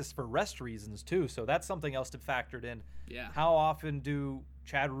basis for rest reasons too. So that's something else to factor in. Yeah. How often do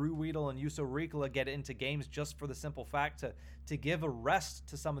Chad Ruhwedel and Juuso Riikola get into games just for the simple fact to give a rest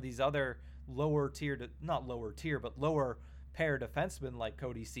to some of these other lower pair defensemen like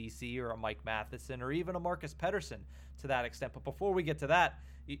Cody Ceci or a Mike Matheson or even a Marcus Pettersson to that extent. But before we get to that,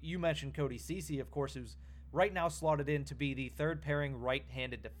 you mentioned Cody Ceci, of course, who's right now slotted in to be the third pairing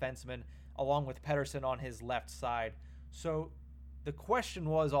right-handed defenseman along with Pettersson on his left side. So the question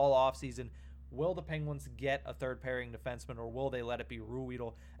was all offseason, will the Penguins get a third pairing defenseman or will they let it be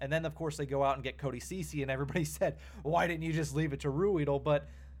Ruhwedel? And then, of course, they go out and get Cody Ceci, and everybody said, why didn't you just leave it to Ruhwedel? But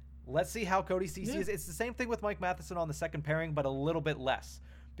let's see how Cody Ceci is. It's the same thing with Mike Matheson on the second pairing, but a little bit less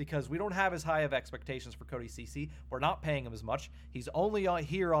because we don't have as high of expectations for Cody Ceci. We're not paying him as much. He's only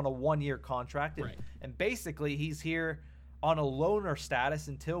here on a one-year contract, and basically he's here on a loaner status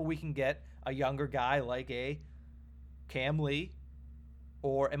until we can get a younger guy like a Cam Lee,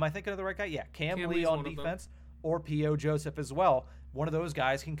 or am I thinking of the right guy? Yeah, Cam Lee on defense, or P.O. Joseph as well. One of those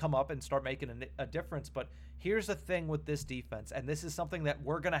guys can come up and start making a difference. But here's the thing with this defense, and this is something that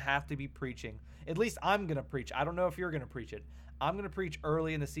we're going to have to be preaching. At least I'm going to preach. I don't know if you're going to preach it. I'm going to preach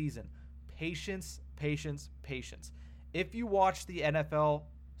early in the season. Patience, patience, patience. If you watch the NFL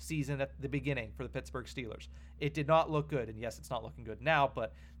season at the beginning for the Pittsburgh Steelers, it did not look good. And yes, it's not looking good now,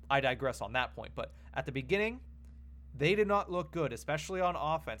 but I digress on that point. But at the beginning, they did not look good, especially on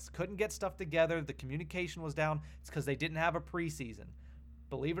offense. Couldn't get stuff together. The communication was down. It's because they didn't have a preseason.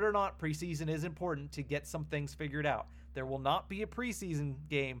 Believe it or not, preseason is important to get some things figured out. There will not be a preseason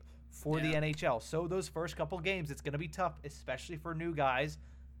game for the NHL. So those first couple games, it's going to be tough, especially for new guys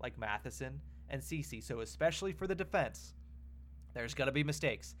like Matheson and Ceci. So especially for the defense, there's going to be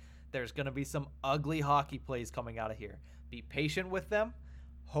mistakes. There's going to be some ugly hockey plays coming out of here. Be patient with them.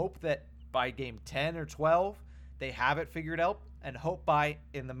 Hope that by game 10 or 12, they have it figured out, and hope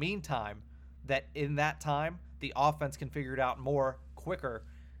in the meantime, that in that time, the offense can figure it out more quicker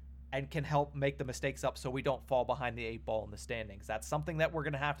and can help make the mistakes up so we don't fall behind the 8 ball in the standings. That's something that we're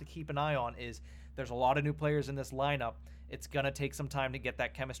going to have to keep an eye on. Is there's a lot of new players in this lineup. It's going to take some time to get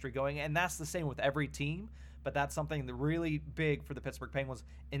that chemistry going, and that's the same with every team, but that's something that really big for the Pittsburgh Penguins,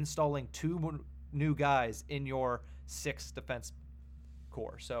 installing 2 new guys in your 6th defense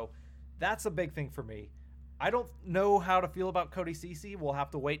core. So that's a big thing for me. I don't know how to feel about Cody Ceci. We'll have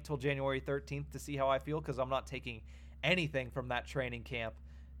to wait till January 13th to see how I feel, because I'm not taking anything from that training camp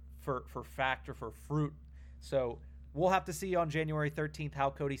for fact or for fruit. So we'll have to see on January 13th how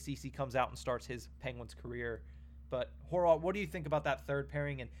Cody Ceci comes out and starts his Penguins career. But Horwat, what do you think about that third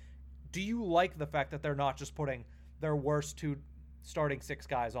pairing? And do you like the fact that they're not just putting their worst 2 starting 6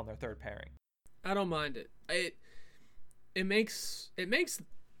 guys on their third pairing? I don't mind it. It makes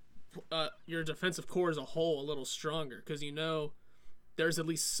your defensive core as a whole a little stronger, because there's at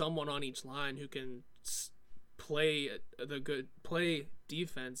least someone on each line who can play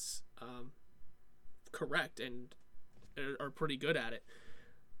defense correct and are pretty good at it.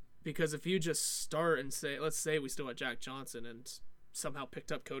 Because if you just start and let's say we still had Jack Johnson and somehow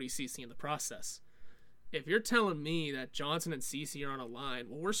picked up Cody Ceci in the process, if you're telling me that Johnson and Ceci are on a line,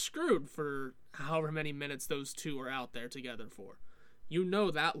 well, we're screwed for however many minutes those 2 are out there together for.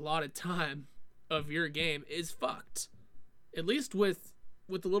 That lot of time of your game is fucked. At least with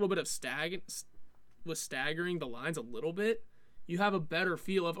a little bit of staggering the lines a little bit, you have a better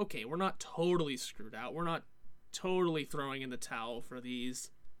feel of, okay, we're not totally screwed out. We're not totally throwing in the towel for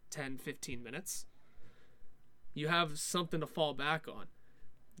these 10, 15 minutes. You have something to fall back on.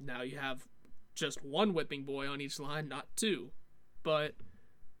 Now you have just 1 whipping boy on each line, not 2. But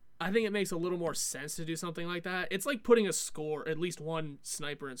I think it makes a little more sense to do something like that. It's like putting a score, at least 1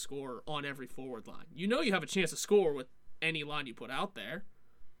 sniper and scorer on every forward line. You have a chance to score with any line you put out there.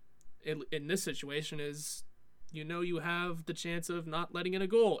 In this situation is, you have the chance of not letting in a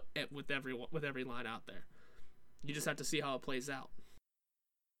goal with every line out there. You just have to see how it plays out.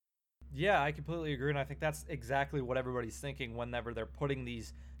 Yeah, I completely agree, and I think that's exactly what everybody's thinking whenever they're putting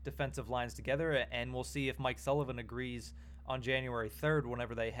these defensive lines together, and we'll see if Mike Sullivan agrees on January 3rd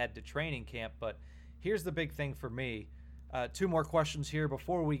whenever they head to training camp. But here's the big thing for me. 2 more questions here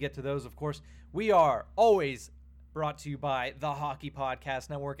before we get to those. Of course, we are always brought to you by the Hockey Podcast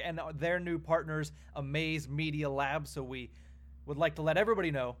Network and their new partners, Amaze Media Lab. So we would like to let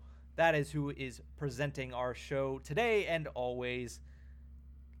everybody know that is who is presenting our show today and always.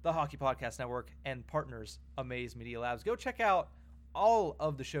 The Hockey Podcast Network and partners, Amaze Media Labs. Go check out all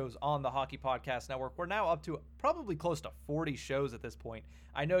of the shows on the Hockey Podcast Network. We're now up to probably close to 40 shows at this point.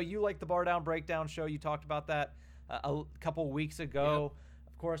 I know you like the Bar Down Breakdown show. You talked about that a couple weeks ago.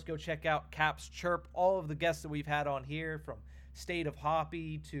 Yep. Of course, go check out Caps Chirp. All of the guests that we've had on here, from State of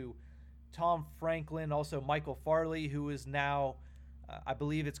Hoppy to Tom Franklin, also Michael Farley, who is now, I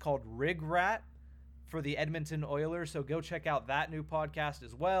believe it's called Rig Rat, for the Edmonton Oilers. So go check out that new podcast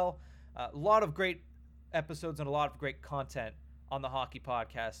as well. A lot of great episodes and a lot of great content on the Hockey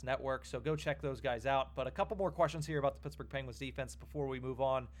Podcast Network. So go check those guys out. But a couple more questions here about the Pittsburgh Penguins defense before we move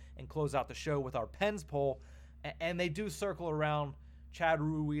on and close out the show with our Pens poll. And they do circle around Chad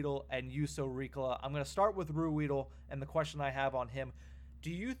Ruhwedel and Juuso Riikola. I'm going to start with Ruhwedel, and the question I have on him: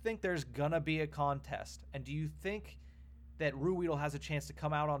 do you think there's going to be a contest? And do you think that Ruhwedel has a chance to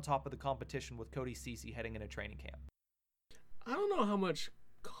come out on top of the competition with Cody Ceci heading into training camp? I don't know how much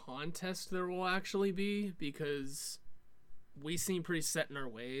contest there will actually be, because we seem pretty set in our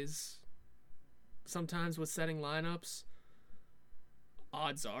ways sometimes with setting lineups.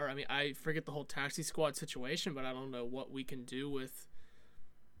 Odds are, I forget the whole taxi squad situation, but I don't know what we can do with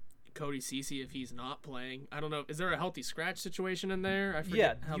Cody Ceci if he's not playing. I don't know. Is there a healthy scratch situation in there? I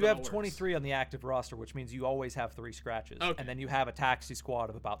forget. Yeah, you have 23 on the active roster, which means you always have 3 scratches. Okay. And then you have a taxi squad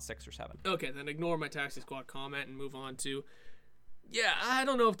of about 6 or 7. Okay, then ignore my taxi squad comment and move on to... Yeah, I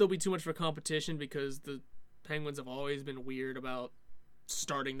don't know if there'll be too much for competition, because the Penguins have always been weird about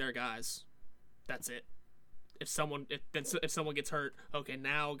starting their guys. That's it. If someone gets hurt, okay,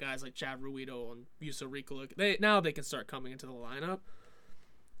 now guys like Chad Ruhwedel and Juuso Riikola, now they can start coming into the lineup.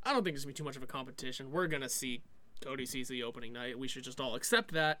 I don't think there's going to be too much of a competition. We're going to see Cody Ceci opening night. We should just all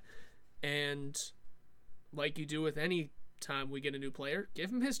accept that. And like you do with any time we get a new player, give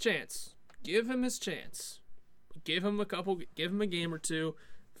him his chance. Give him his chance. give him a game or two.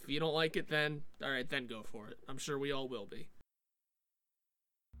 If you don't like it, then all right, then go for it. I'm sure we all will be.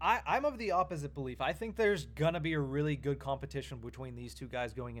 I'm of the opposite belief. I think there's going to be a really good competition between these two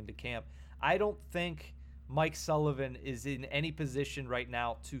guys going into camp. I don't think Mike Sullivan is in any position right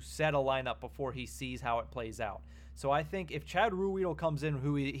now to set a lineup before he sees how it plays out. So I think if Chad Ruhwedel comes in,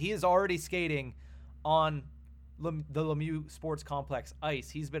 who he is already skating on the Lemieux Sports Complex ice.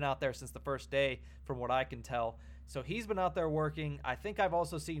 He's been out there since the first day, from what I can tell. So he's been out there working. I think I've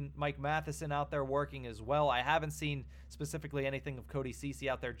also seen Mike Matheson out there working as well. I haven't seen specifically anything of Cody Ceci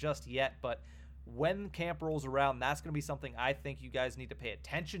out there just yet, but when camp rolls around, that's going to be something I think you guys need to pay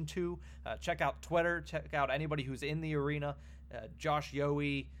attention to. Check out Twitter. Check out anybody who's in the arena. Josh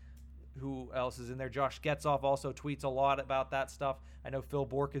Yohe, who else is in there? Josh Getzoff also tweets a lot about that stuff. I know Phil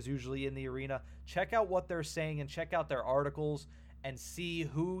Bourque is usually in the arena. Check out what they're saying and check out their articles and see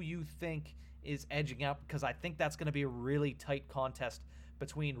who you think is edging out, because I think that's going to be a really tight contest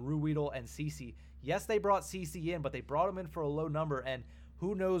between Ruhwedel and Ceci. Yes, they brought Ceci in, but they brought him in for a low number, and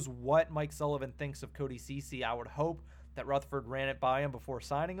who knows what Mike Sullivan thinks of Cody Ceci. I would hope that Rutherford ran it by him before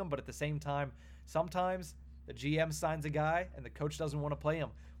signing him, but at the same time, sometimes the GM signs a guy and the coach doesn't want to play him.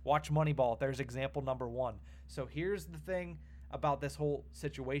 Watch Moneyball. There's example number one. So here's the thing about this whole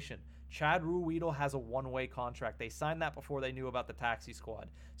situation. Chad Ruhwedel has a one-way contract. They signed that before they knew about the taxi squad.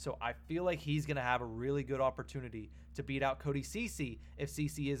 So I feel like he's going to have a really good opportunity to beat out Cody Ceci if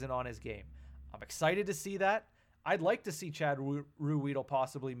Ceci isn't on his game. I'm excited to see that. I'd like to see Chad Ruhwedel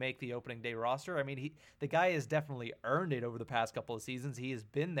possibly make the opening day roster. I mean, the guy has definitely earned it over the past couple of seasons. He has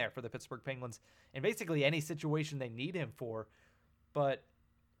been there for the Pittsburgh Penguins in basically any situation they need him for. But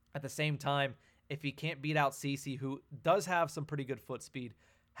at the same time, if he can't beat out Ceci, who does have some pretty good foot speed,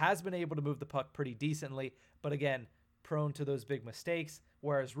 has been able to move the puck pretty decently, but again, prone to those big mistakes,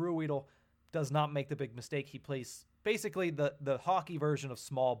 whereas Ruhwedel does not make the big mistake. He plays basically the hockey version of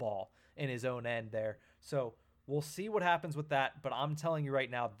small ball in his own end there. So we'll see what happens with that, but I'm telling you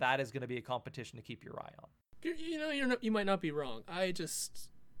right now, that is going to be a competition to keep your eye on. You might not be wrong. I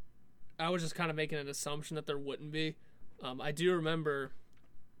was just kind of making an assumption that there wouldn't be. I do remember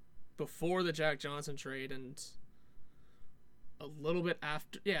before the Jack Johnson trade and a little bit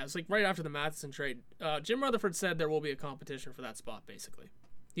after, it was like right after the Matheson trade, Jim Rutherford said there will be a competition for that spot, basically.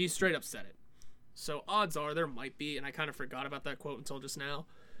 He straight up said it. So odds are there might be, and I kind of forgot about that quote until just now.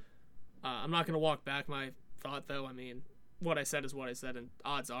 I'm not going to walk back my thought, though. I mean, what I said is what I said, and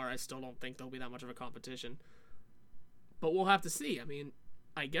odds are I still don't think there'll be that much of a competition. But we'll have to see. I mean,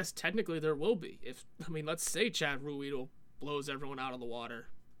 I guess technically there will be. Let's say Chad Ruhwedel blows everyone out of the water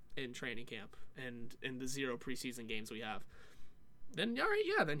in training camp and in the 0 preseason games we have. Then, all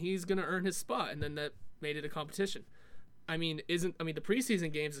right, then he's going to earn his spot, and then that made it a competition. The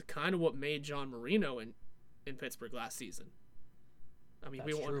preseason games is kind of what made John Marino in Pittsburgh last season.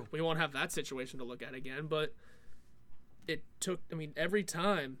 We won't have that situation to look at again, but it took, every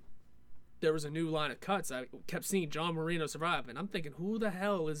time there was a new line of cuts, I kept seeing John Marino survive, and I'm thinking, who the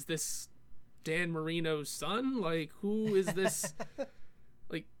hell is this Dan Marino's son? Like, who is this...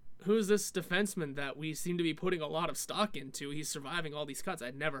 Who's this defenseman that we seem to be putting a lot of stock into? He's surviving all these cuts.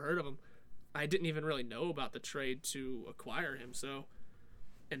 I'd never heard of him. I didn't even really know about the trade to acquire him. So,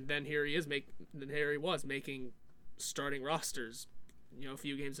 and then here he was making starting rosters, a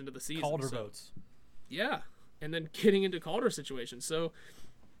few games into the season. Calder votes. Yeah, and then getting into Calder situations. So,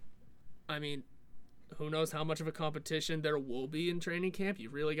 who knows how much of a competition there will be in training camp? You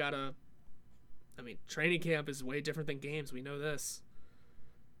really gotta. Training camp is way different than games. We know this.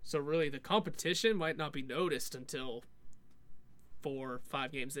 So really, the competition might not be noticed until 4 or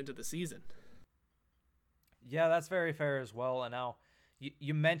 5 games into the season. Yeah, that's very fair as well. And now,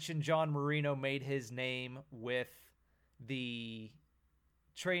 you mentioned John Marino made his name with the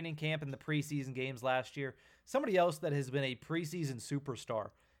training camp and the preseason games last year. Somebody else that has been a preseason superstar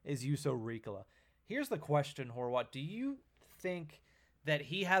is Juuso Riikola. Here's the question, Horwat. Do you think that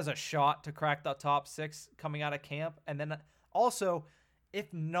he has a shot to crack the top 6 coming out of camp? And then also,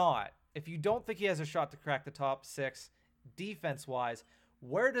 if not, if you don't think he has a shot to crack the top 6 defense-wise,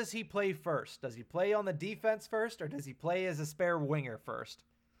 where does he play first? Does he play on the defense first, or does he play as a spare winger first?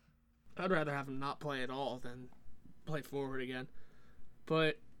 I'd rather have him not play at all than play forward again.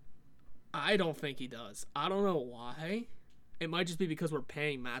 But I don't think he does. I don't know why. It might just be because we're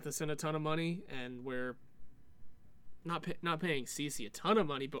paying Matheson a ton of money, and we're not paying Ceci a ton of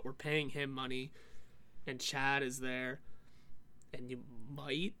money, but we're paying him money, and Chad is there. And you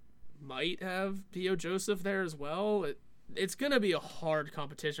might have P.O. Joseph there as well. It's going to be a hard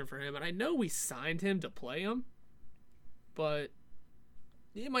competition for him. And I know we signed him to play him, but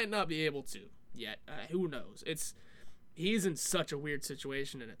he might not be able to. yet. Who knows? He's in such a weird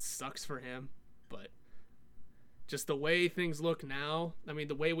situation, and it sucks for him. But just the way things look now, I mean,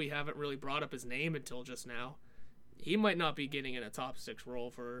 the way we haven't really brought up his name until just now, he might not be getting in a top 6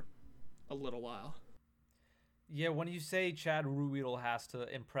 role for a little while. Yeah, when you say Chad Ruhwedel has to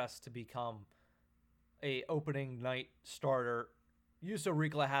impress to become a opening night starter, Juuso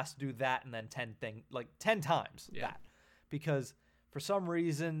Riikola has to do that and then 10 times that. Because for some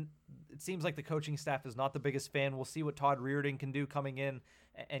reason, it seems like the coaching staff is not the biggest fan. We'll see what Todd Reardon can do coming in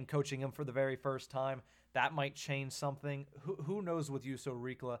and coaching him for the very first time. That might change something. Who knows with Juuso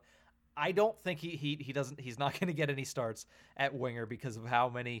Riikola? I don't think he's not going to get any starts at winger because of how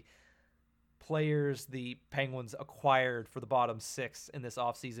many players the Penguins acquired for the bottom 6 in this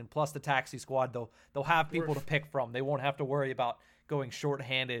offseason, plus the taxi squad. They'll have people to pick from. They won't have to worry about going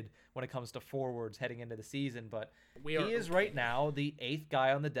shorthanded when it comes to forwards heading into the season. But he is right now the 8th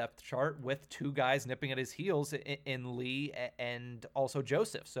guy on the depth chart with 2 guys nipping at his heels in Lee and also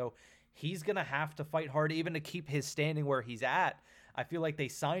Joseph. So he's going to have to fight hard even to keep his standing where he's at. I feel like they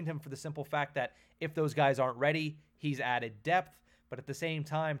signed him for the simple fact that if those guys aren't ready, he's added depth. But at the same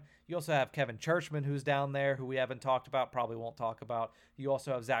time, you also have Kevin Churchman, who's down there, who we haven't talked about, probably won't talk about. You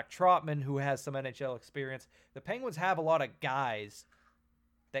also have Zach Trotman, who has some NHL experience. The Penguins have a lot of guys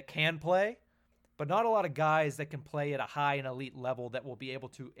that can play, but not a lot of guys that can play at a high and elite level that will be able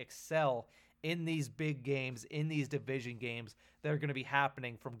to excel in these big games, in these division games that are going to be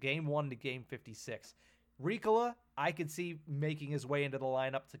happening from Game 1 to Game 56. Riikola, I could see making his way into the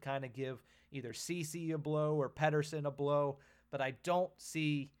lineup to kind of give either Ceci a blow or Pettersson a blow, but I don't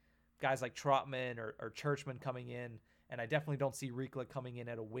see guys like Trotman or Churchman coming in, and I definitely don't see Riikola coming in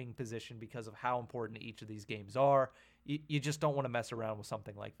at a wing position because of how important each of these games are. You just don't want to mess around with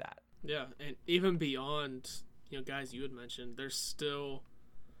something like that. Yeah, and even beyond, guys you had mentioned, there's still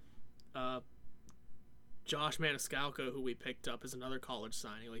Josh Maniscalco, who we picked up as another college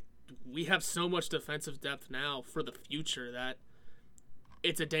signing. Like, we have so much defensive depth now for the future that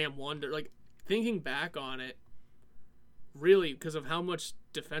it's a damn wonder. Like, thinking back on it, really, because of how much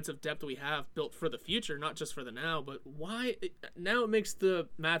defensive depth we have built for the future, not just for the now, but why now it makes the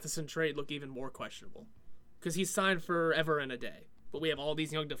Matheson trade look even more questionable, because he's signed forever and a day, but we have all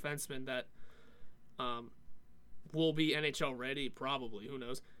these young defensemen that will be NHL ready, probably, who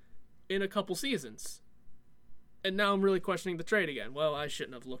knows, in a couple seasons. And now I'm really questioning the trade again. Well, I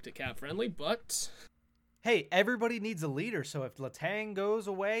shouldn't have looked at Cap Friendly, but hey, everybody needs a leader, so if Letang goes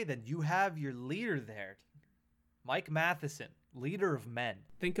away, then you have your leader there. Mike Matheson, leader of men.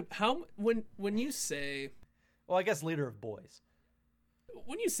 Think of how when you say, well, I guess leader of boys.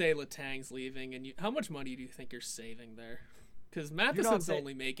 When you say Letang's leaving, and how much money do you think you're saving there? Because Matheson's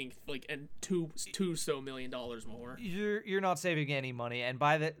only making $2 million more. You're not saving any money, and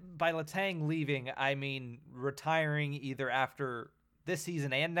by Letang leaving, I mean retiring either after this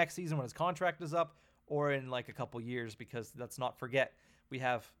season and next season when his contract is up, or in like a couple years. Because let's not forget, we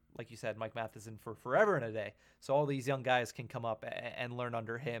have, like you said, Mike Matheson for forever and a day. So all these young guys can come up and learn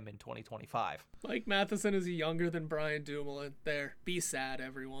under him in 2025. Mike Matheson is younger than Brian Dumoulin. There, be sad,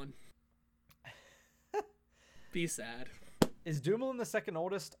 everyone. Be sad. Is Dumoulin the second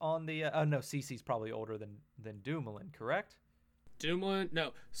oldest on the... no, Ceci's probably older than Dumoulin, correct? Dumoulin,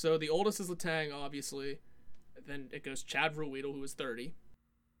 no. So the oldest is Letang, obviously. Then it goes Chad Ruhwedel, who is 30.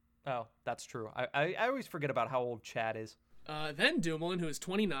 Oh, that's true. I always forget about how old Chad is. Then Dumoulin, who is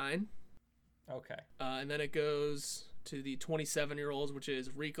 29. Okay. And then it goes to the 27-year-olds, which is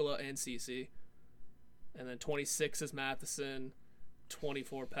Riikola and Ceci. And then 26 is Matheson,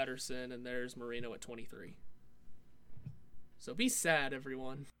 24 Pettersson, and there's Marino at 23. So be sad,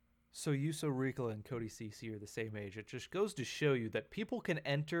 everyone. So Juuso Riikola and Cody Ceci are the same age. It just goes to show you that people can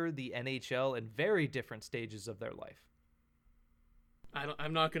enter the NHL in very different stages of their life.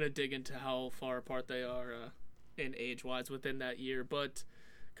 I'm not going to dig into how far apart they are in age-wise within that year, but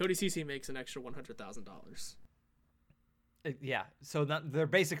Cody Ceci makes an extra $100,000. Yeah, so they're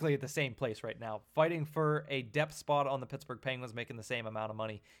basically at the same place right now, fighting for a depth spot on the Pittsburgh Penguins, making the same amount of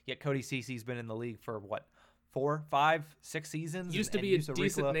money. Yet Cody Ceci's been in the league for, 4, 5, 6 seasons? Used to be a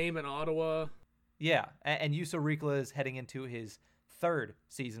decent name in Ottawa. Yeah, and Juuso Riikola is heading into his 3rd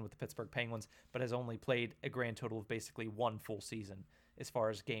season with the Pittsburgh Penguins, but has only played a grand total of basically 1 full season as far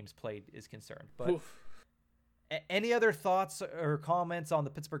as games played is concerned. But any other thoughts or comments on the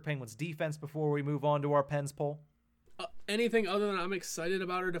Pittsburgh Penguins defense before we move on to our Pens poll? Anything other than I'm excited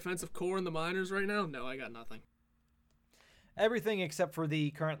about our defensive core in the minors right now? No, I got nothing. everything except for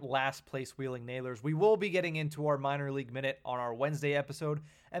the current last place Wheeling Nailers. We will be getting into our minor league minute on our Wednesday episode,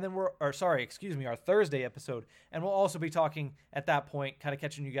 and then our Thursday episode, and we'll also be talking at that point, kind of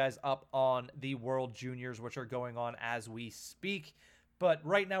catching you guys up on the World Juniors, which are going on as we speak. But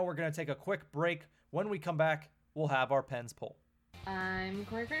right now, we're going to take a quick break. When we come back, we'll have our Pens poll. I'm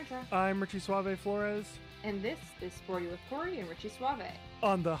Corey Crenshaw. I'm Richie Suave Flores. And this is Sporty with Corey and Richie Suave.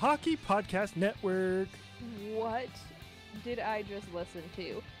 On the Hockey Podcast Network. What did I just listen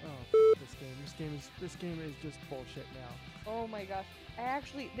to? Oh, this game is just bullshit now. Oh my gosh.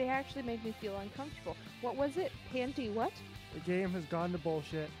 They actually made me feel uncomfortable. What was it? Panty what? The game has gone to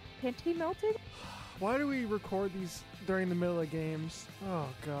bullshit. Panty melted? Why do we record these during the middle of games? Oh,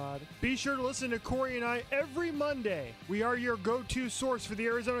 God. Be sure to listen to Corey and I every Monday. We are your go-to source for the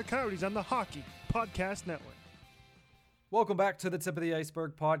Arizona Coyotes on the Hockey Podcast Network. Welcome back to the Tip of the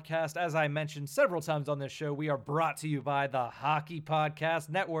Iceberg podcast. As I mentioned several times on this show, we are brought to you by the Hockey Podcast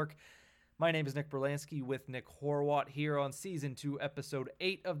Network. My name is Nick Berlansky with Nick Horwat here on Season 2, Episode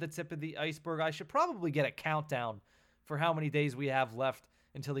 8 of the Tip of the Iceberg. I should probably get a countdown for how many days we have left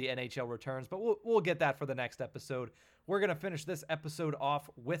until the NHL returns, but we'll get that for the next episode. We're going to finish this episode off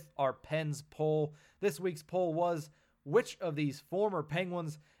with our Pens poll. This week's poll was, which of these former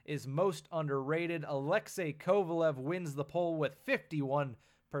Penguins is most underrated? Alexei Kovalev wins the poll with 51%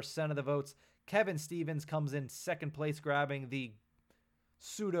 of the votes. Kevin Stevens comes in second place, grabbing the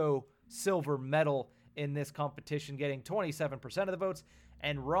pseudo silver medal in this competition, getting 27% of the votes.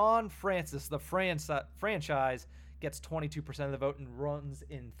 And Ron Francis, the franchise, gets 22% of the vote and runs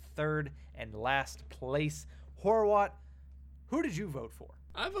in third and last place. Horwat, who did you vote for?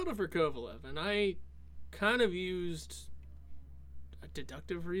 I voted for Kovalev, and I kind of used a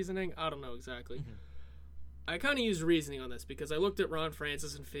deductive reasoning. I don't know exactly. I kind of used reasoning on this because I looked at Ron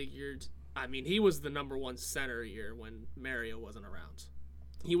Francis and figured, I mean, he was the number one center here when Mario wasn't around.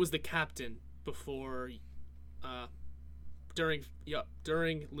 He was the captain before, during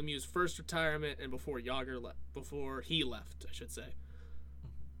Lemieux's first retirement and before he left, I should say.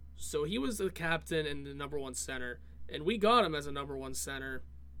 So he was the captain and the number one center, and we got him as a number one center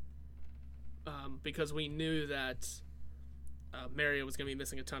because we knew that Mario was going to be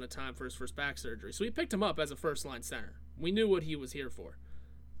missing a ton of time for his first back surgery. So we picked him up as a first-line center. We knew what he was here for,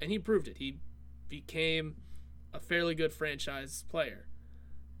 and he proved it. He became a fairly good franchise player.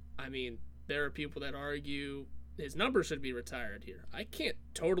 I mean, there are people that argue his number should be retired here. I can't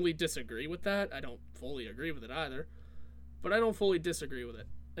totally disagree with that. I don't fully agree with it either, but I don't fully disagree with it.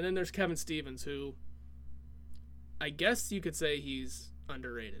 And then there's Kevin Stevens, who I guess you could say he's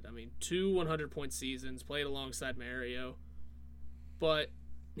underrated. I mean, 2 100-point seasons, played alongside Mario, but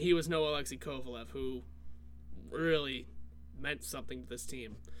he was no Alexei Kovalev, who really meant something to this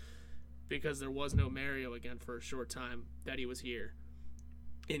team because there was no Mario again for a short time that he was here.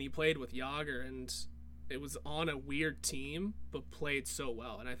 And he played with Jágr, and it was on a weird team, but played so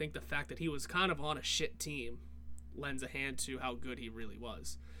well. And I think the fact that he was kind of on a shit team lends a hand to how good he really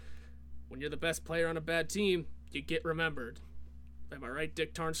was. When you're the best player on a bad team, you get remembered. Am I right,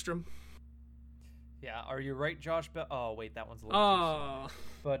 Dick Tarnstrom? Yeah, are you right, Josh? Oh, wait, that one's a little too strong.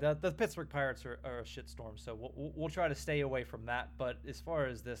 But the Pittsburgh Pirates are a shitstorm, so we'll try to stay away from that. But as far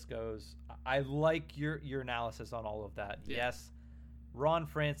as this goes, I like your analysis on all of that. Yeah. Yes, Ron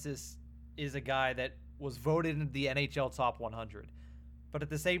Francis is a guy that was voted into the NHL Top 100. But at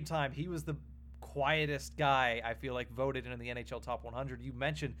the same time, he was the quietest guy, I feel like, voted into the NHL Top 100. You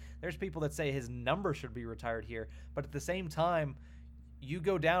mentioned there's people that say his number should be retired here. But at the same time, you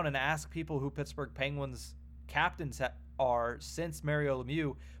go down and ask people who Pittsburgh Penguins captains are since Mario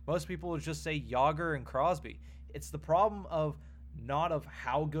Lemieux, most people would just say Jágr and Crosby. It's the problem of not of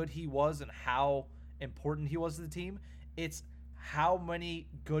how good he was and how important he was to the team. It's how many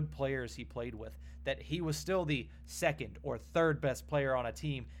good players he played with, that he was still the second or third best player on a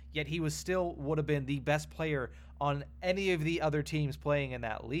team, yet he was still would have been the best player on any of the other teams playing in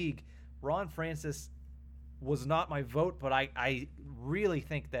that league. Ron Francis was not my vote, but I really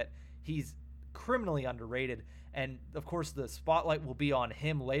think that he's criminally underrated. And of course the spotlight will be on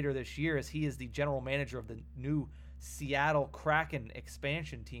him later this year as he is the general manager of the new Seattle Kraken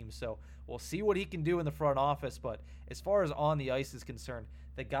expansion team. So we'll see what he can do in the front office. But as far as on the ice is concerned,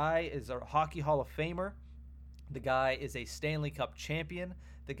 the guy is a Hockey Hall of Famer. The guy is a Stanley Cup champion.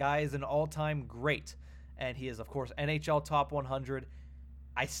 The guy is an all-time great. And he is, of course, NHL Top 100.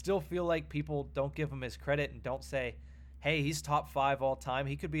 I still feel like people don't give him his credit and don't say, hey, he's top 5 all time.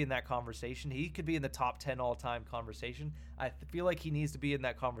 He could be in that conversation. He could be in the top 10 all time conversation. I feel like he needs to be in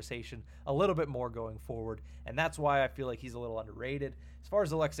that conversation a little bit more going forward, and that's why I feel like he's a little underrated. As far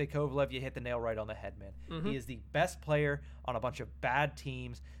as Alexei Kovalev, you hit the nail right on the head, man. Mm-hmm. He is the best player on a bunch of bad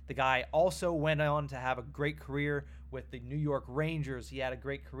teams. The guy also went on to have a great career with the New York Rangers. He had a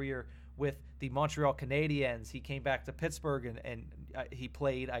great career with the Montreal Canadiens. He came back to Pittsburgh and he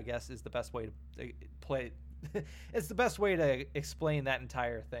played, I guess, is the best way to play. It's the best way to explain that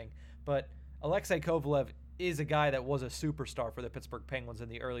entire thing. But Alexei Kovalev is a guy that was a superstar for the Pittsburgh Penguins in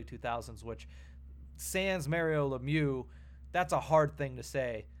the early 2000s, which sans Mario Lemieux, that's a hard thing to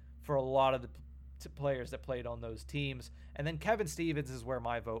say for a lot of the players that played on those teams. And then Kevin Stevens is where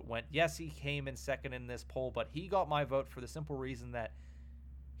my vote went. Yes, he came in second in this poll, but he got my vote for the simple reason that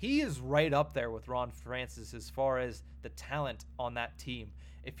he is right up there with Ron Francis as far as the talent on that team.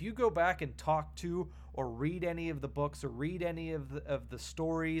 If you go back and talk to or read any of the books or read any of the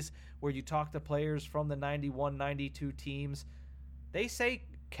stories where you talk to players from the 91-92 teams, they say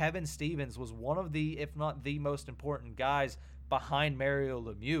Kevin Stevens was one of the, if not the most important guys behind Mario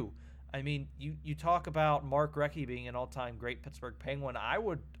Lemieux. I mean, you talk about Mark Recchi being an all-time great Pittsburgh Penguin. I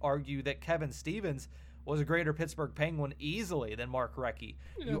would argue that Kevin Stevens was a greater Pittsburgh Penguin easily than Mark Recchi.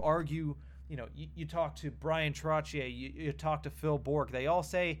 Yeah. You argue, you talk to Brian Trottier, you talk to Phil Bourque. They all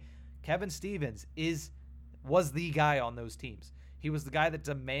say Kevin Stevens was the guy on those teams. He was the guy that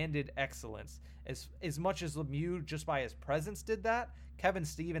demanded excellence. As much as Lemieux, just by his presence, did that, Kevin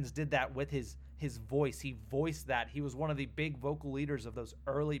Stevens did that with his voice. He voiced that. He was one of the big vocal leaders of those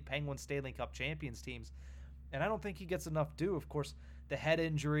early Penguin Stanley Cup champions teams. And I don't think he gets enough due. Of course, the head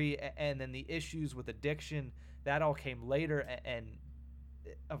injury and then the issues with addiction, that all came later. And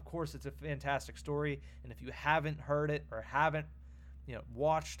of course, it's a fantastic story. And if you haven't heard it or haven't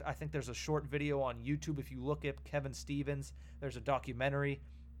watched, I think there's a short video on YouTube. If you look at Kevin Stevens, there's a documentary.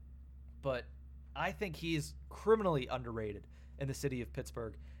 But I think he's criminally underrated in the city of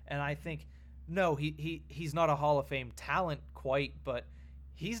Pittsburgh. And I think, no, he's not a Hall of Fame talent quite, but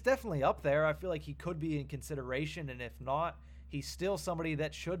he's definitely up there. I feel like he could be in consideration, and if not, he's still somebody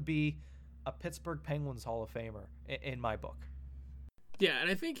that should be a Pittsburgh Penguins Hall of Famer in my book. Yeah,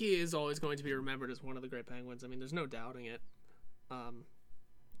 and I think he is always going to be remembered as one of the great Penguins. I mean, there's no doubting it. I'm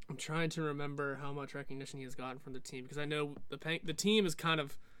trying to remember how much recognition he has gotten from the team, because I know the team has kind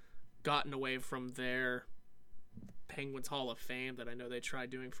of gotten away from their Penguins Hall of Fame that I know they tried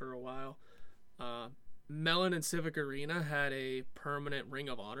doing for a while. Mellon and Civic Arena had a permanent Ring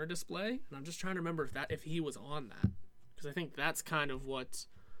of Honor display, and I'm just trying to remember if he was on that, because I think that's kind of what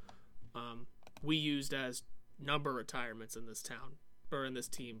we used as number retirements in this town or in this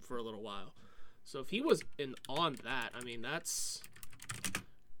team for a little while. So if he was on that, I mean, that's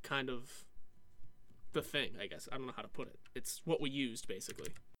kind of the thing, I guess. I don't know how to put it. It's what we used, basically.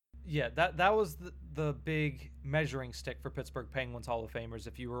 Yeah, that was the big measuring stick for Pittsburgh Penguins Hall of Famers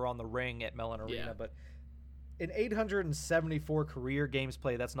if you were on the ring at Mellon Arena. Yeah. But in 874 career games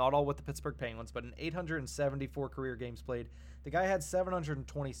played, that's not all with the Pittsburgh Penguins, but in 874 career games played, the guy had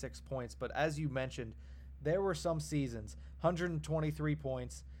 726 points. But as you mentioned, there were some seasons, 123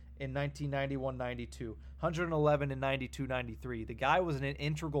 points in 1991-92, 111 in 92-93. The guy was an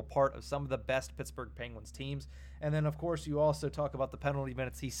integral part of some of the best Pittsburgh Penguins teams. And then, of course, you also talk about the penalty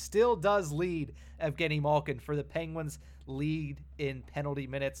minutes. He still does lead Evgeny Malkin for the Penguins' lead in penalty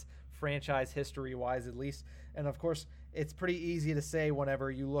minutes, franchise history-wise at least. And, of course, it's pretty easy to say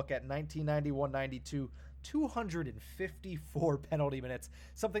whenever you look at 1991-92, 254 penalty minutes,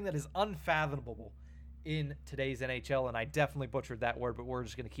 something that is unfathomable in today's NHL, and I definitely butchered that word, but we're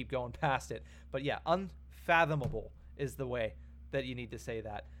just going to keep going past it. But yeah, unfathomable is the way that you need to say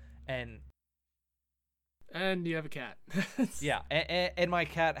that. And you have a cat. Yeah, and my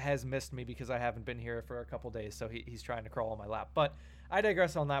cat has missed me because I haven't been here for a couple days, so he's trying to crawl on my lap. But I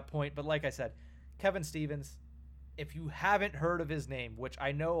digress on that point. But like I said, Kevin Stevens, if you haven't heard of his name, which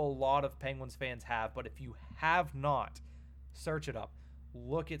I know a lot of Penguins fans have, but if you have not, search it up.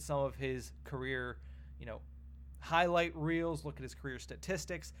 Look at some of his career highlight reels, look at his career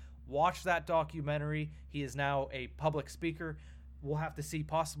statistics, watch that documentary. He is now a public speaker. We'll have to see,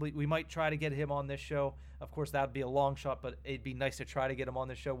 possibly we might try to get him on this show. Of course, that would be a long shot, but it'd be nice to try to get him on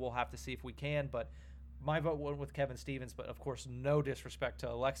this show. We'll have to see if we can, but my vote went with Kevin Stevens, but of course, no disrespect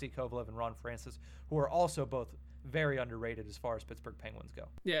to Alexei Kovalev and Ron Francis, who are also both very underrated as far as Pittsburgh Penguins go.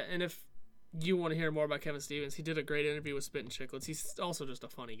 Yeah, and if you want to hear more about Kevin Stevens, he did a great interview with Spittin' Chicklets. He's also just a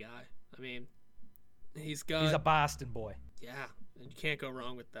funny guy. I mean, he's a Boston boy. Yeah, and you can't go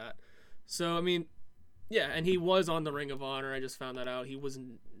wrong with that. So, I mean, yeah, and he was on the Ring of Honor. I just found that out. He was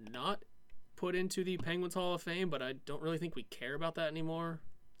not put into the Penguins Hall of Fame, but I don't really think we care about that anymore.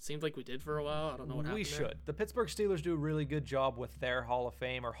 Seemed like we did for a while. I don't know what happened. We should. There. The Pittsburgh Steelers do a really good job with their Hall of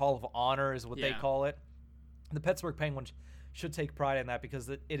Fame, or Hall of Honor is what they call it. The Pittsburgh Penguins should take pride in that because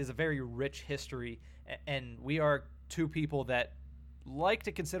it is a very rich history, and we are two people that like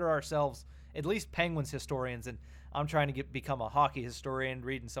to consider ourselves at least Penguins historians, and I'm trying to become a hockey historian,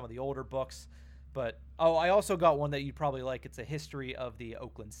 reading some of the older books. But, I also got one that you'd probably like. It's a history of the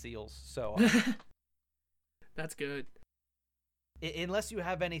Oakland Seals. So that's good. Unless you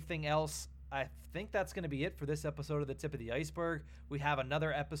have anything else, I think that's going to be it for this episode of The Tip of the Iceberg. We have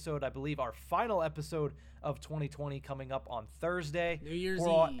another episode, I believe our final episode of 2020 coming up on Thursday. New Year's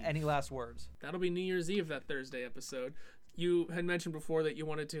Eve. Any last words? That'll be New Year's Eve, that Thursday episode. You had mentioned before that you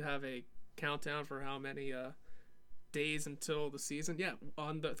wanted to have a countdown for how many days until the season. Yeah,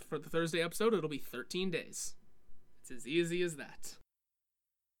 for the Thursday episode, it'll be 13 days. It's as easy as that.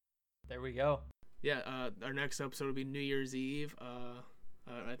 There we go. Yeah, our next episode will be New Year's Eve.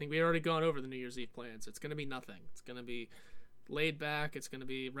 I think we already gone over the New Year's Eve plans. It's going to be nothing. It's going to be laid back. It's going to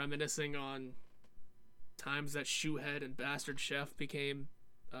be reminiscing on times that Shoehead and Bastard Chef became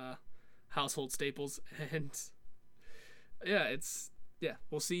household staples. And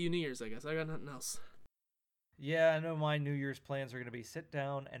we'll see you New Year's, I guess. I got nothing else. Yeah, I know my New Year's plans are going to be sit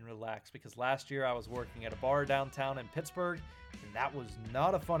down and relax, because last year I was working at a bar downtown in Pittsburgh, and that was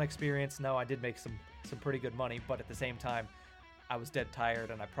not a fun experience. No, I did make some pretty good money, but at the same time, I was dead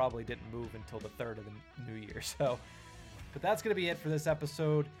tired, and I probably didn't move until the 3rd of the New Year. So, but that's going to be it for this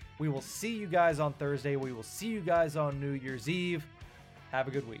episode. We will see you guys on Thursday. We will see you guys on New Year's Eve. Have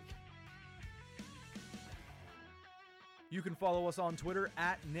a good week. You can follow us on Twitter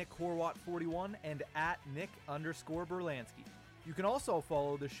at NickHorwat41 and at Nick_Berlansky. You can also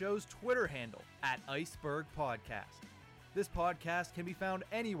follow the show's Twitter handle at Iceberg Podcast. This podcast can be found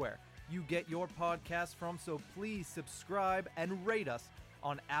anywhere you get your podcasts from, so please subscribe and rate us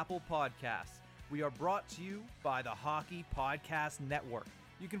on Apple Podcasts. We are brought to you by the Hockey Podcast Network.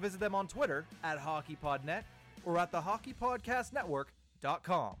 You can visit them on Twitter at HockeyPodNet or at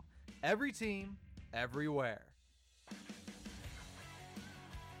thehockeypodcastnetwork.com. Every team, everywhere.